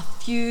just a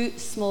few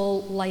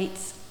small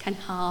lights can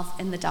have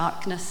in the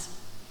darkness.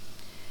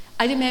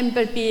 I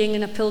remember being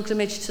in a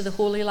pilgrimage to the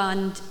Holy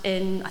Land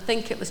in, I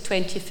think it was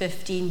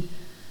 2015,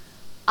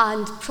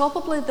 and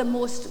probably the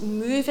most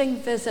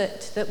moving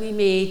visit that we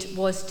made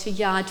was to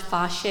Yad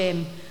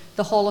Vashem,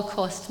 the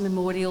Holocaust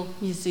Memorial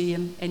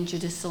Museum in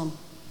Jerusalem.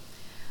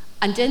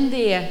 And in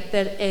there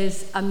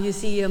is a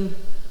museum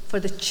for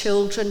the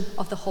children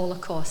of the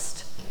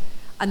Holocaust.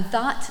 And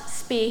that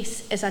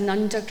space is an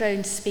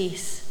underground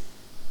space.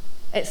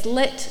 It's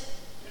lit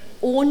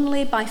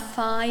only by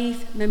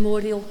 5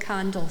 memorial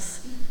candles,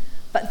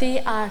 but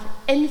they are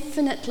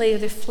infinitely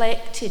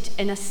reflected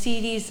in a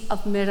series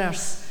of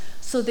mirrors,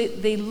 so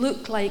that they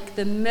look like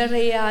the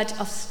myriad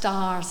of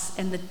stars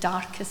in the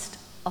darkest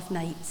of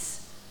nights.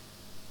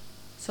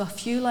 So a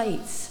few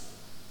lights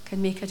can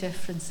make a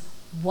difference.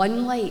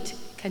 One light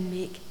can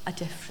make a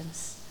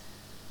difference.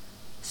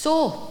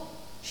 So,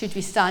 should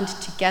we stand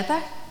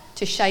together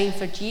to shine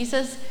for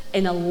Jesus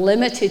in a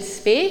limited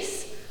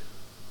space?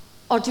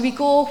 Or do we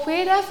go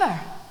wherever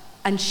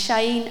and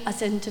shine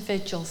as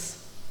individuals?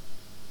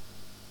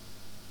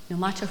 No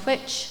matter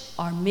which,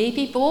 or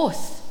maybe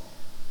both,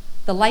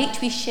 the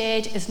light we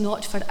shed is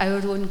not for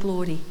our own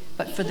glory,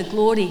 but for the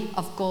glory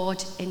of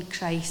God in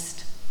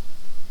Christ.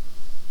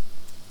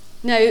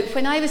 Now,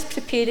 when I was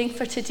preparing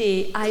for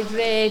today, I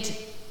read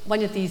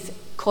one of these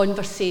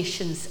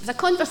conversations. It was a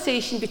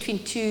conversation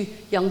between 2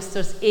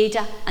 youngsters,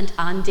 Ada and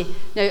Andy.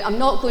 Now, I'm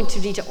not going to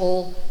read it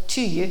all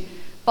to you,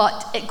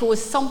 but it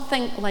goes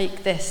something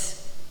like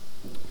this.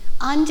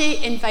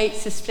 Andy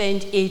invites his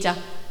friend Ada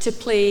to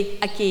play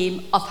a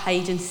game of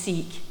hide and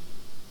seek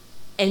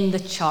in the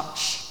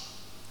church.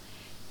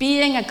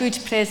 Being a good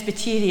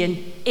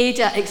Presbyterian,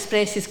 Ada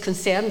expresses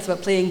concerns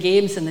about playing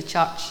games in the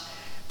church.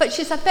 But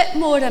she's a bit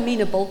more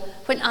amenable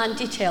when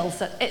Andy tells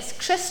her it's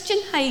Christian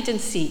hide and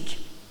seek.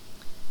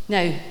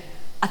 Now,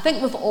 I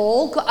think we've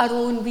all got our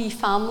own wee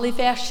family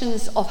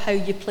versions of how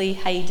you play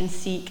hide and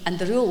seek and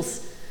the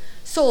rules.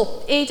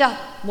 So Ada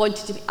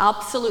wanted to be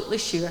absolutely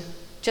sure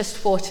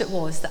just what it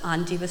was that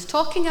Andy was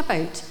talking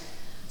about.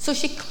 So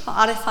she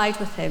clarified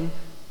with him,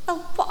 well,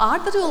 what are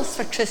the rules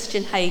for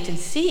Christian hide and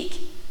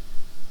seek?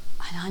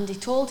 And Andy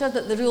told her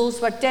that the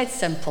rules were dead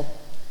simple.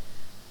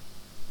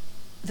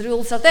 The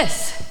rules are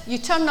this: you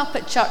turn up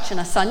at church on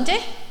a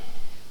Sunday,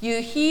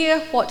 you hear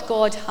what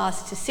God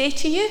has to say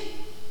to you,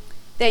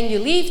 then you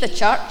leave the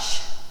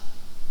church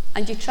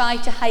and you try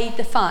to hide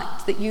the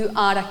fact that you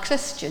are a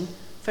Christian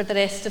for the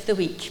rest of the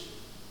week.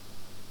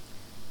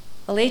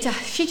 Well, Ada,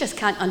 she just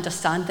can't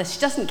understand this. She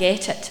doesn't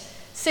get it,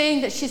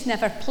 saying that she's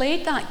never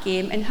played that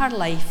game in her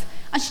life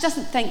and she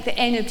doesn't think that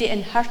anybody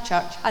in her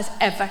church has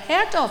ever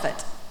heard of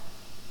it.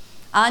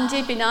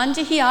 Andy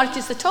Benandi, he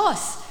argues the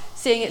toss,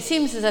 saying it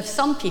seems as if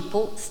some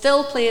people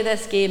still play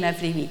this game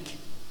every week.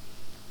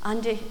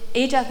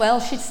 Ada, well,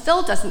 she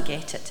still doesn't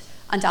get it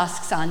and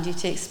asks Andy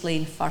to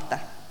explain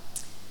further.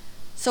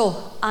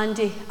 So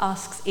Andy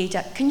asks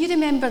Ada, can you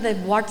remember the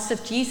words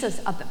of Jesus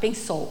about being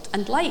salt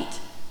and light?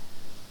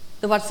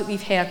 The words that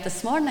we've heard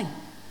this morning.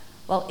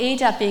 Well,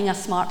 Ada, being a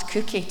smart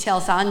cookie,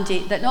 tells Andy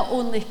that not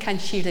only can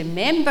she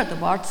remember the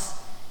words,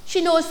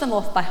 she knows them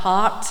off by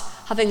heart,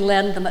 having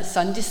learned them at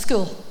Sunday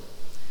school.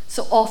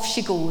 So off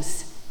she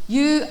goes.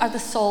 You are the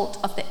salt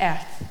of the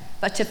earth,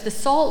 but if the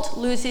salt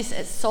loses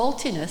its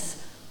saltiness,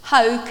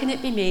 how can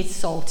it be made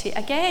salty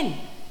again?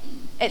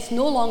 It's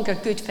no longer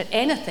good for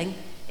anything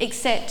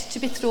except to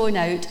be thrown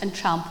out and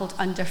trampled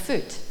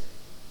underfoot.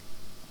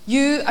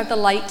 You are the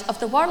light of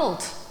the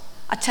world.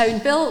 A town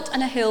built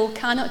on a hill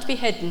cannot be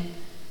hidden.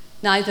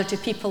 Neither do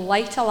people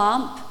light a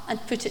lamp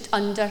and put it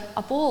under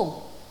a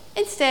bowl.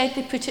 Instead,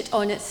 they put it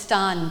on its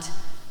stand,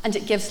 and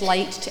it gives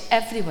light to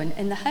everyone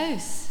in the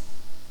house.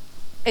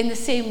 In the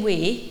same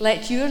way,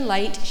 let your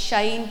light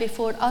shine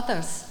before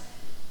others,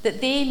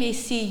 that they may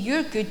see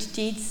your good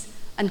deeds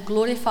and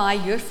glorify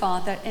your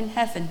Father in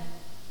heaven.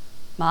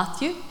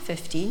 Matthew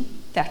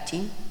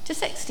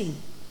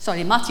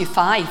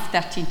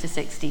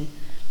 5:13-16.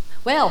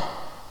 Well,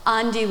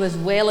 Andy was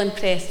well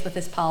impressed with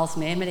his pal's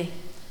memory.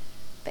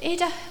 But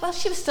Ada, well,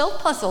 she was still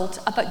puzzled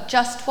about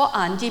just what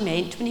Andy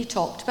meant when he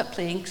talked about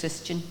playing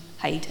Christian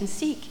hide and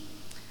seek.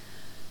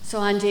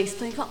 So Andy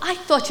explained, well, I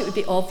thought it would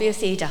be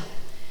obvious, Ada.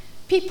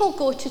 People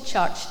go to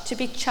church to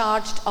be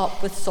charged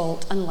up with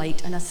salt and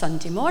light on a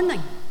Sunday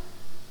morning.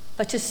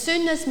 But as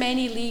soon as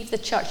many leave the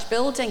church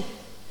building,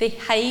 they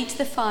hide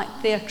the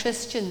fact they are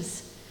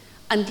Christians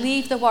and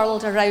leave the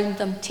world around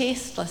them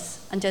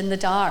tasteless and in the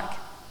dark.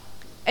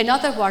 In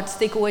other words,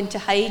 they go into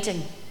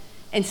hiding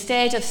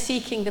instead of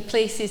seeking the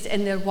places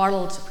in their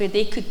world where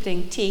they could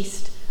bring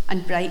taste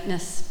and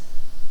brightness.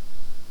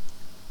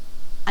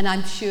 And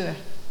I'm sure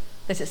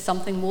that it's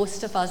something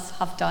most of us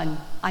have done.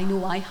 I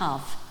know I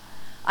have.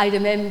 I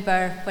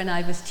remember when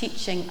I was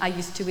teaching, I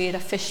used to wear a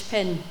fish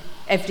pin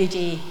every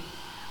day,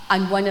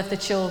 and one of the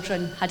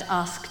children had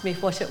asked me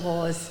what it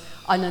was,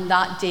 and on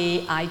that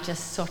day I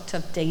just sort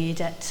of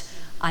dinged it.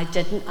 I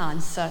didn't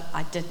answer,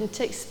 I didn't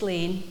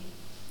explain.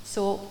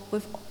 So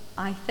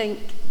I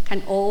think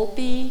can all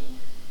be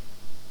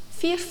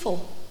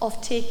fearful of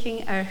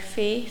taking our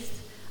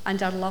faith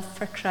and our love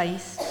for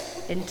Christ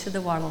into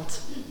the world.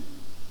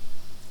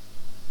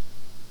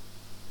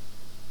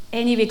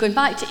 Anyway, going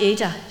back to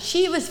Ada,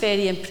 she was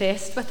very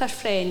impressed with her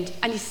friend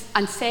and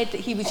said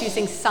that he was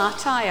using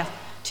satire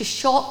to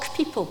shock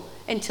people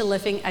into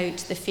living out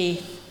the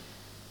faith.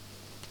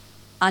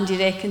 And he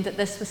reckoned that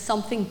this was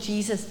something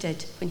Jesus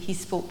did when he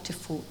spoke to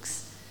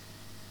folks.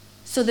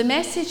 So the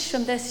message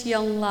from this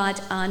young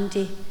lad,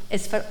 Andy,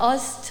 is for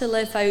us to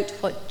live out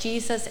what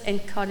Jesus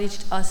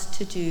encouraged us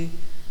to do.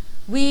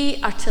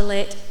 We are to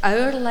let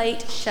our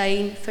light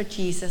shine for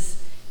Jesus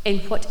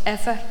in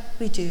whatever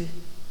we do.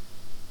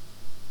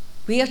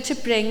 We are to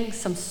bring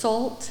some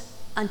salt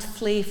and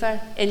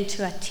flavour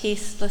into a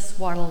tasteless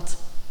world.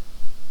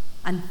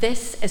 And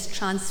this is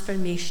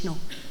transformational,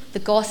 the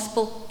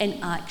gospel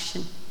in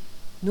action.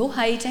 No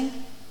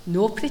hiding,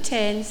 no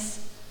pretense,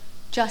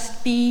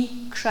 just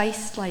be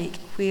Christ-like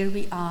where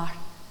we are.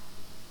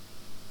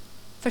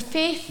 For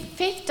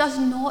faith does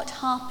not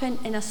happen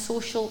in a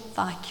social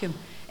vacuum.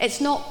 It's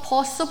not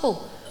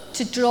possible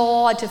to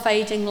draw a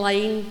dividing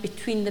line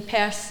between the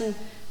person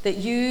that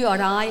you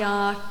or I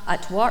are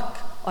at work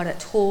or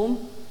at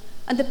home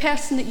and the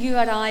person that you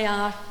or I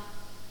are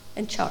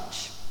in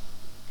church.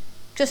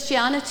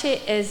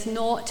 Christianity is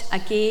not a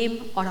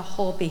game or a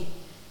hobby.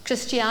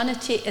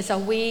 Christianity is a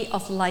way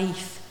of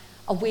life,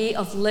 a way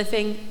of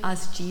living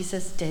as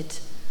Jesus did.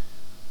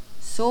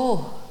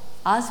 So,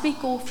 as we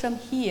go from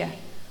here,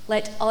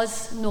 let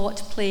us not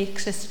play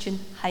Christian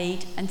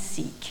hide and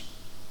seek.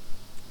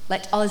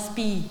 Let us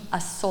be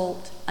a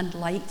salt and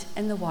light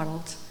in the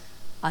world,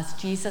 as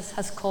Jesus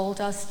has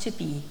called us to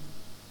be.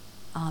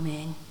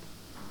 Amen.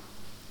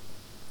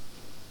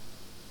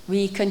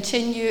 We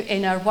continue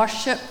in our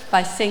worship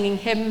by singing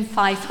hymn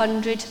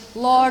 500,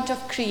 Lord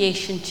of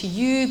Creation, to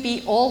you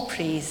be all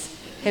praise,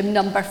 hymn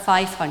number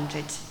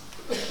 500.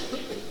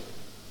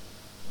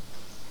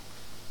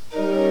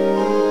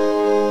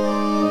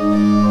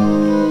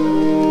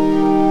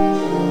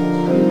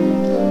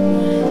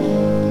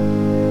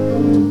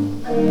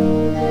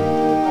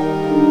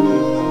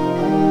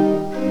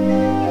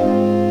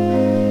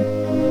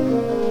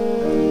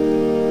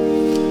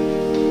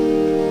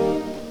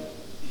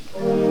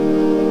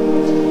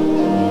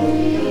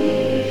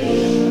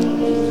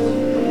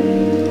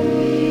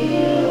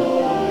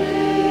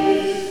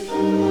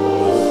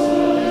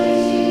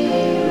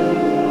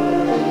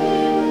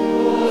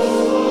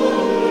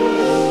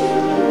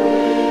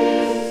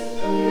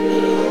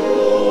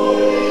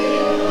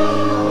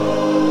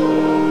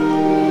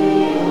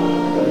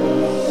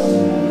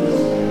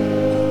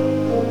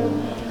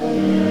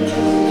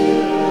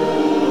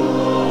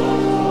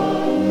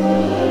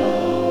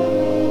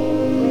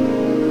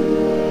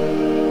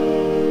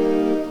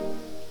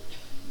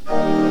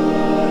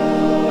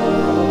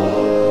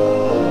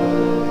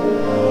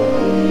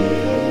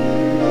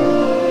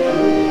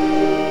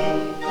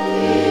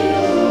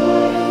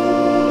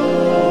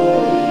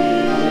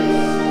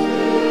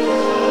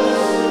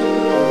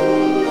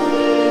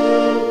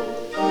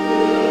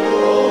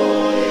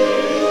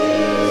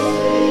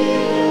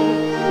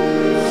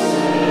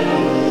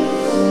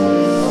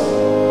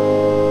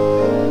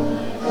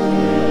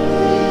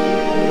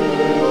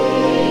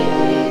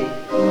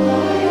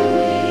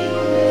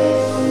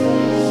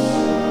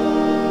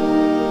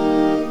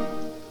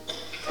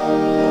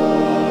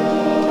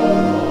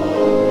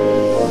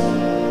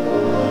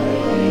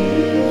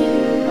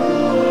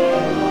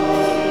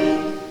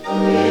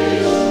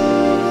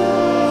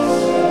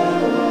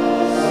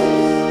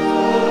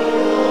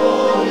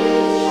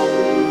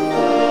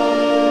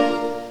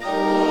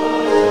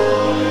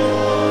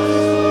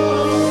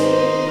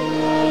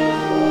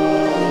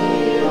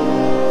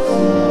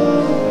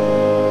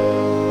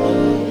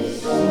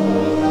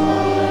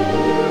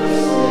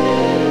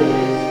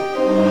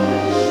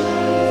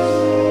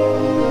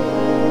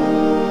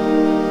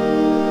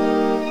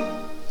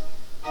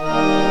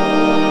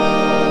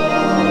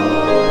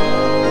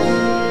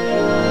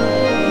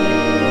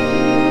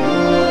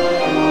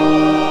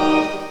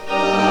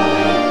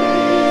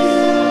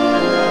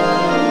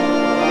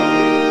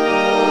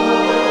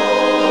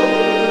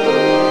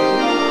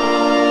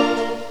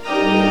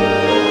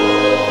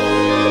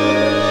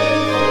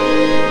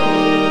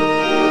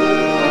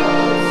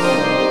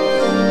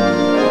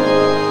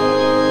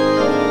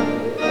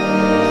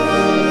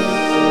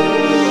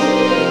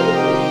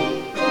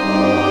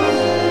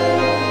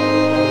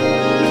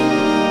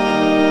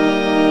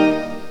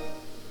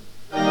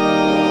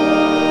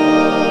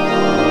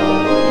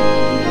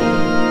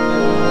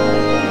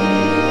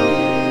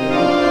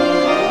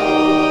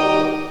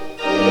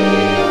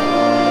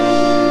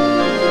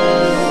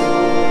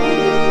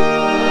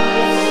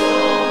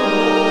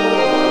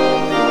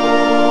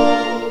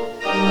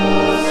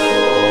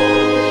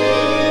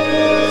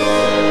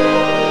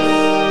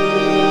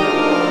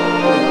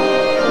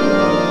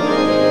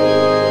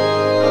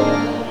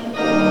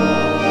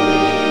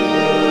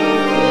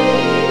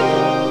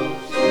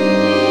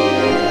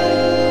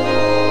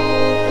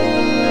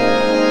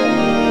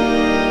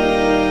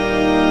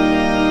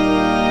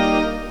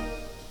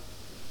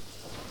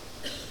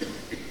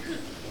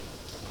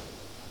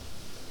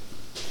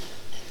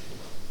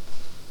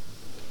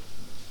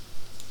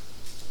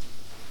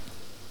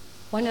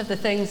 One of the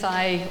things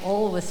I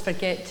always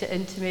forget to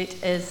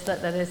intimate is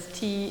that there is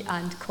tea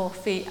and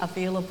coffee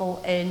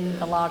available in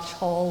the large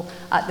hall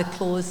at the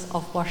close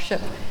of worship,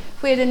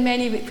 where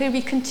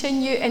we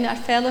continue in our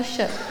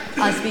fellowship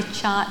as we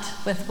chat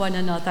with one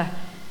another.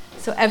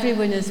 So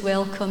everyone is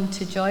welcome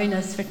to join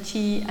us for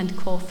tea and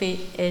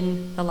coffee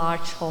in the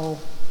large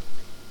hall.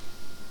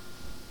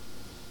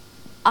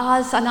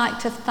 As an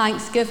act of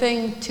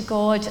thanksgiving to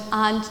God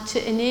and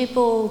to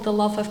enable the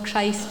love of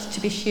Christ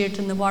to be shared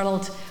in the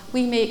world,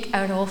 we make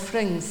our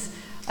offerings.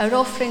 Our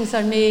offerings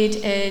are made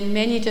in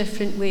many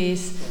different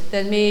ways.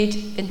 They're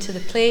made into the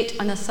plate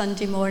on a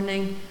Sunday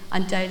morning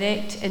and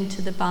direct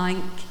into the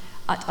bank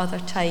at other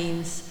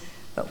times.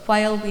 But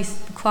while the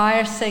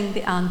choir sing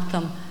the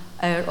anthem,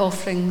 our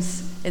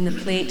offerings in the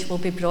plate will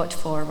be brought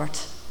forward.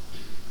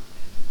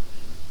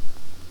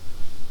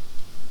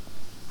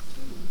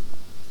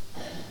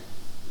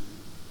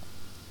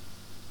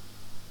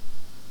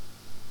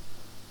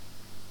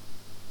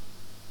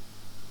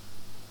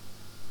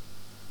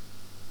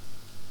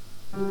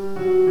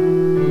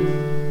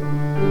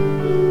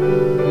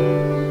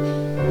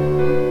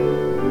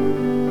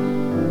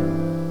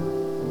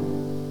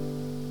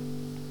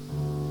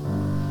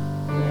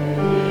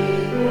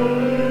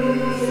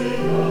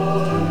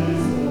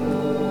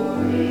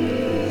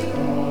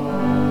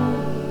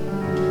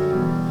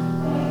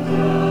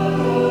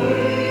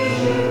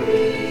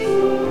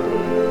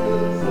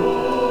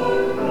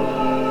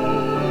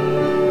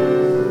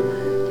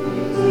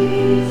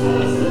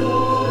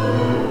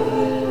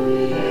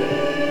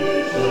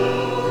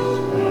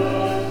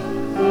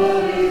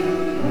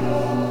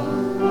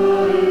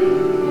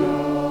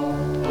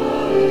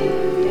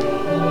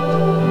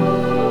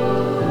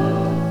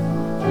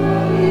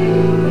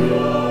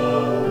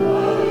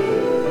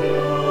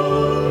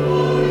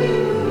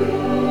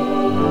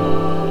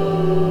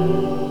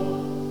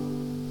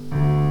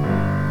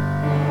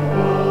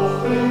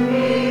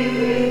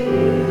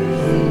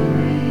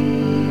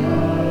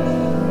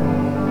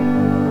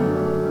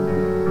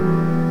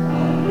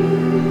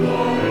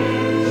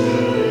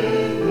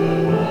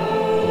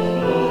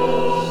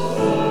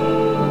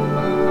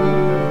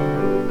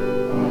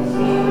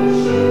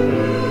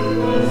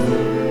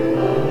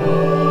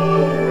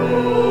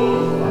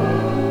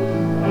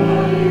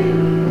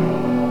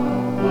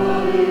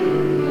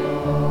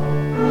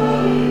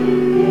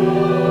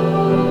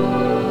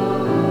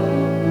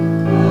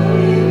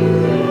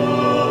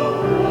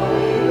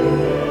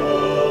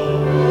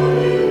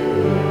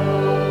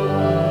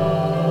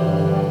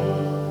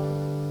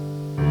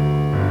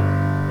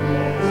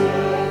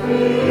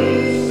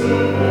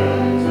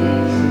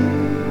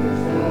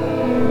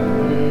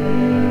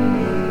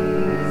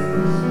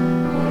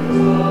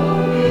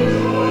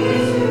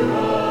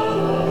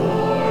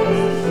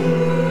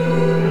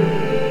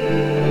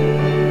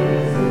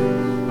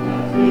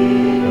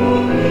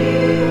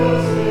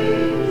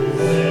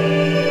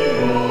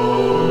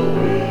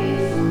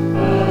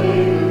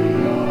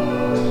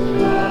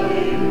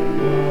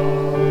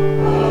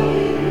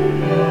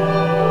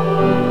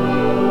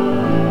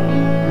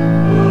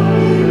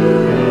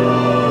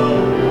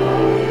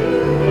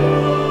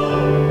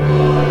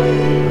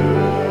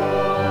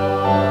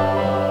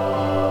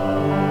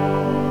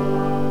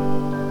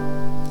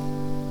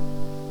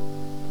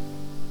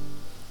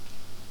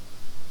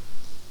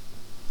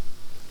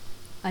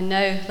 And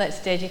now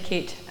let's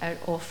dedicate our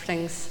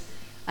offerings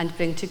and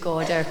bring to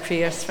God our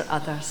prayers for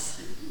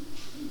others.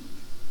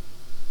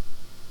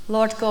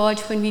 Lord God,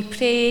 when we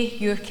pray,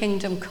 your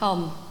kingdom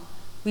come,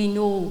 we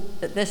know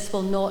that this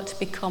will not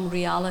become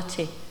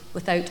reality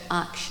without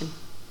action.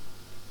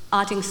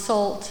 Adding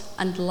salt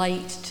and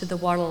light to the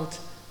world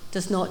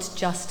does not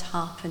just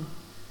happen.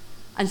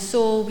 And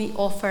so we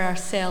offer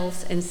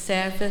ourselves in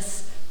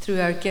service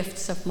through our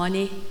gifts of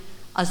money,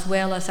 as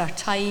well as our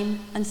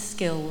time and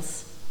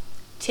skills.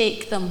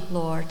 Take them,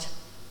 Lord,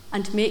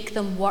 and make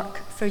them work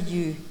for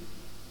you.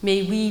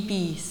 May we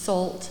be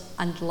salt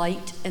and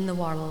light in the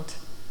world.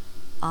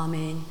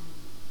 Amen.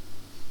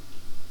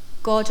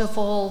 God of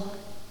all,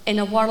 in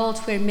a world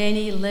where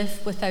many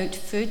live without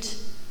food,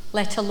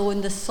 let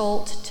alone the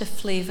salt to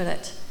flavour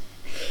it,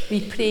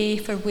 we pray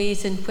for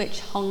ways in which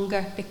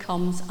hunger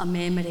becomes a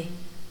memory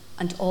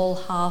and all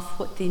have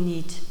what they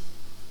need.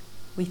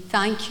 We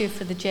thank you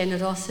for the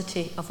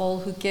generosity of all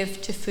who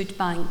give to food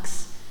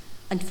banks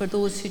and for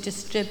those who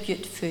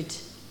distribute food,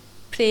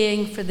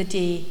 praying for the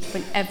day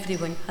when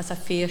everyone has a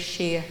fair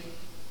share.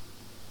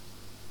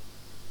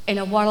 In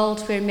a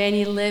world where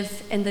many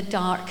live in the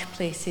dark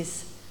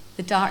places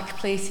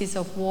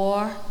of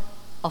war,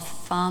 of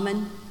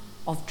famine,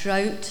 of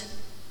drought,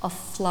 of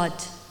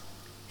flood,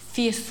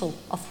 fearful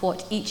of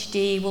what each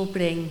day will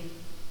bring,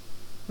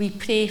 we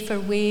pray for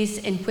ways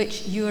in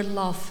which your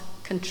love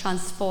can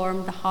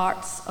transform the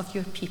hearts of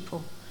your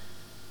people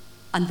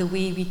and the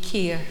way we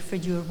care for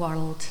your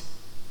world.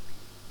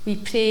 We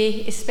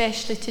pray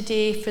especially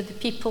today for the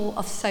people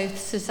of South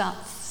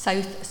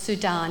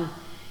Sudan.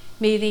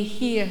 May they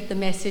hear the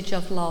message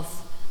of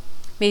love.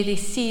 May they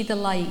see the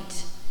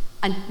light,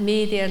 and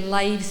may their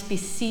lives be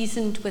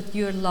seasoned with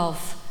your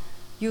love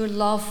your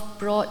love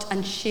brought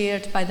and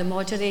shared by the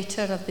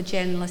moderator of the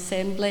General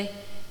Assembly,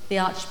 the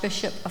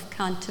Archbishop of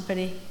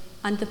Canterbury,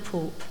 and the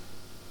Pope.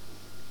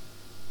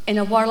 In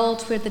a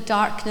world where the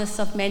darkness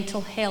of mental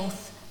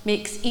health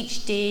makes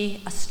each day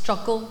a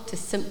struggle to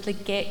simply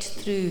get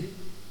through,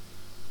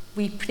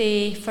 we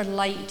pray for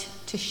light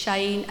to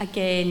shine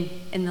again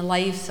in the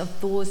lives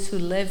of those who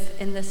live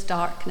in this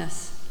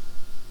darkness.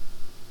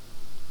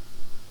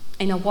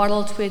 In a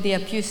world where the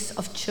abuse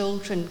of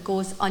children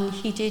goes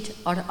unheeded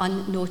or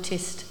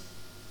unnoticed,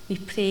 we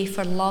pray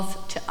for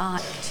love to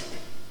act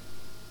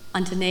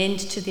and an end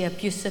to the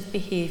abusive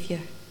behaviour.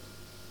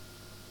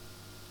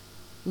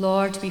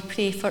 Lord, we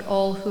pray for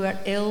all who are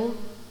ill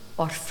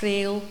or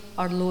frail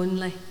or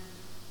lonely,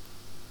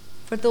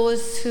 for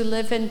those who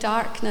live in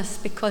darkness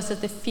because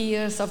of the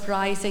fears of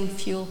rising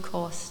fuel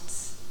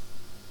costs.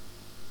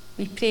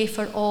 We pray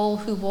for all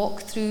who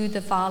walk through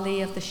the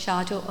valley of the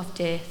shadow of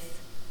death,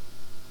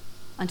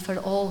 and for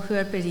all who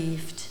are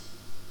bereaved.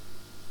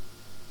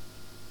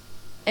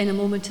 In a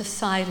moment of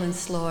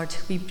silence, Lord,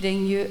 we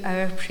bring you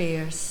our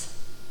prayers.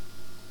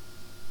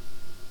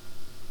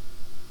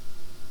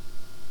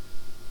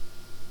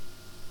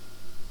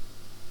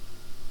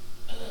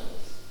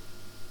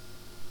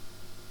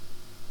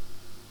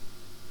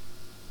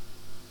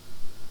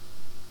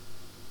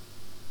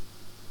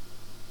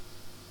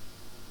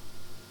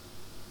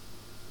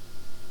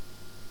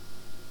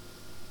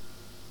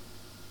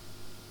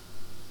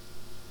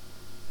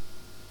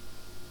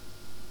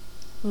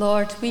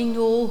 Lord, we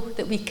know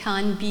that we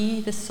can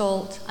be the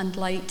salt and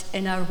light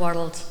in our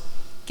world.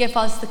 Give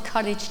us the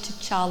courage to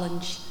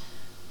challenge,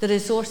 the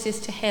resources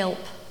to help,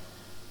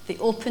 the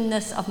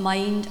openness of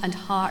mind and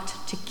heart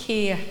to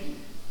care,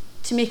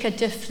 to make a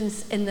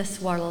difference in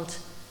this world,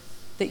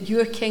 that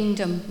your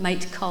kingdom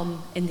might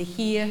come in the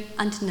here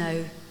and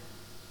now.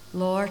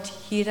 Lord,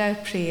 hear our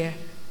prayer,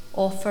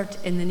 offered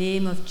in the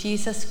name of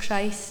Jesus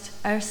Christ,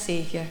 our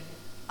Saviour.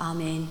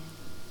 Amen.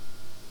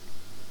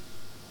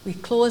 We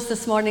close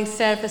this morning's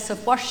service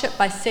of worship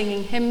by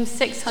singing hymn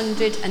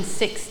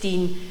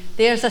 616,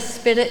 There's a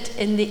Spirit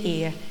in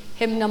the Air,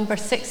 hymn number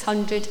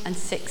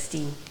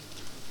 616.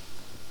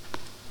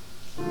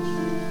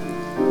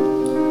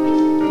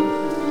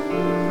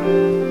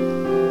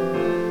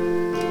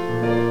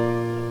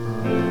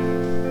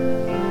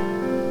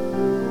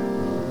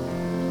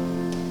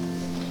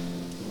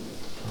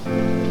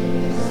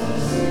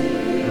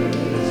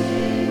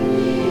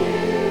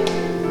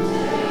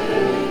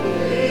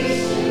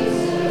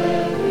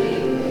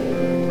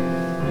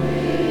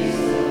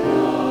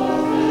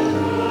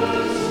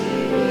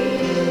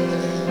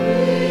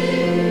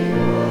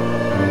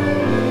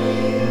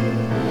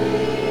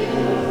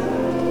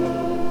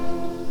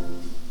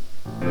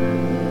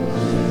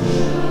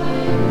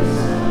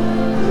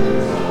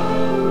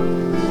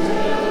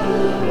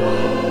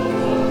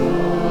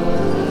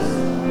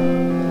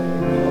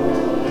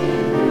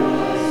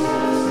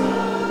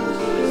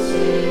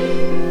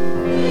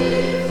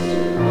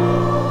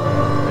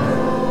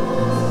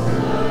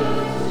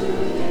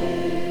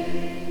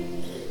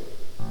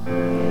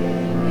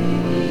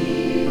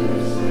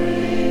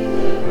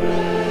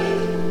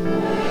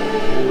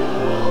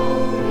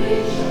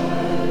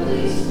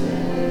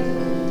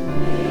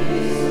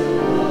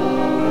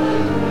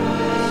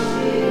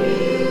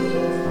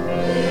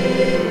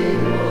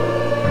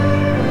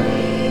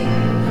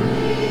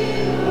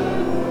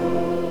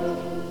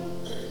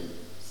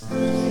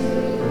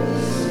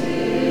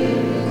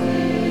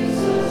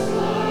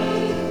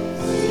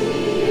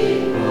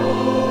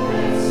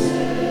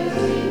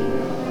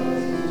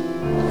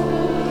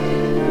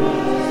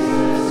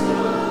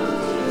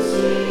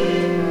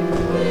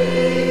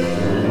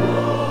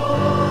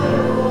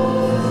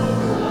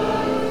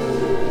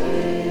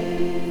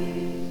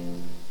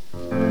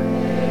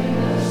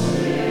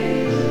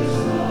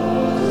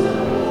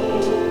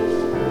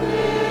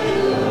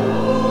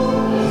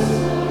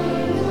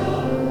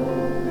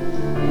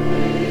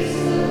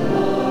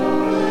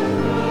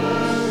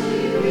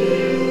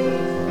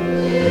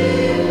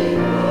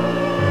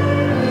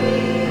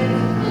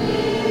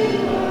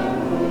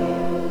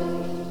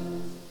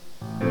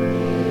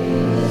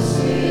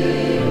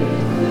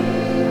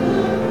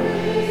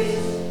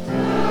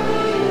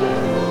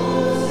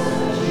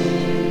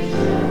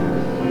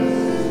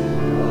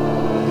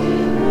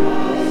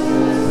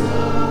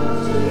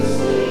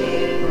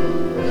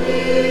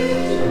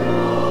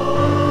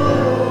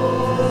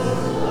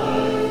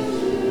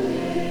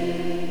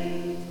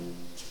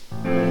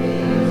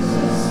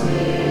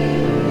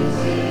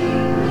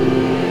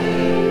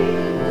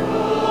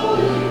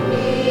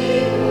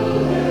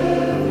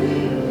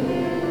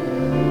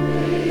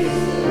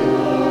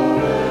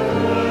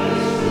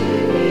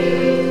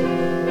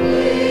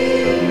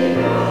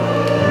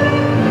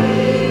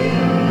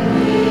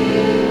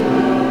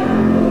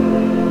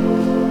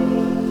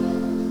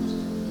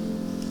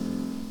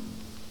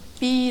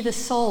 Be the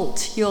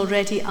salt you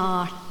already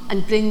are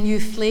and bring new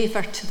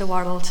flavour to the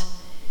world.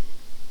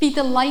 Be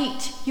the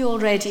light you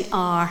already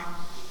are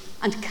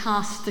and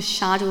cast the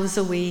shadows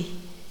away.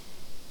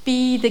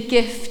 Be the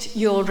gift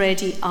you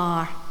already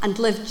are and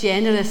live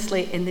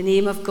generously in the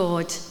name of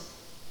God.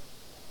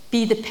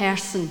 Be the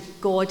person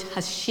God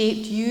has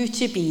shaped you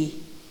to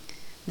be.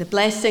 The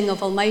blessing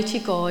of Almighty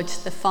God,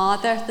 the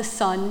Father, the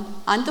Son,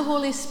 and the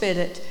Holy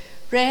Spirit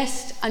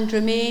rest and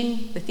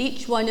remain with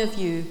each one of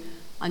you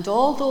and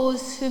all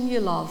those whom you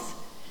love,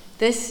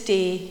 this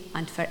day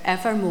and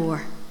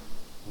forevermore.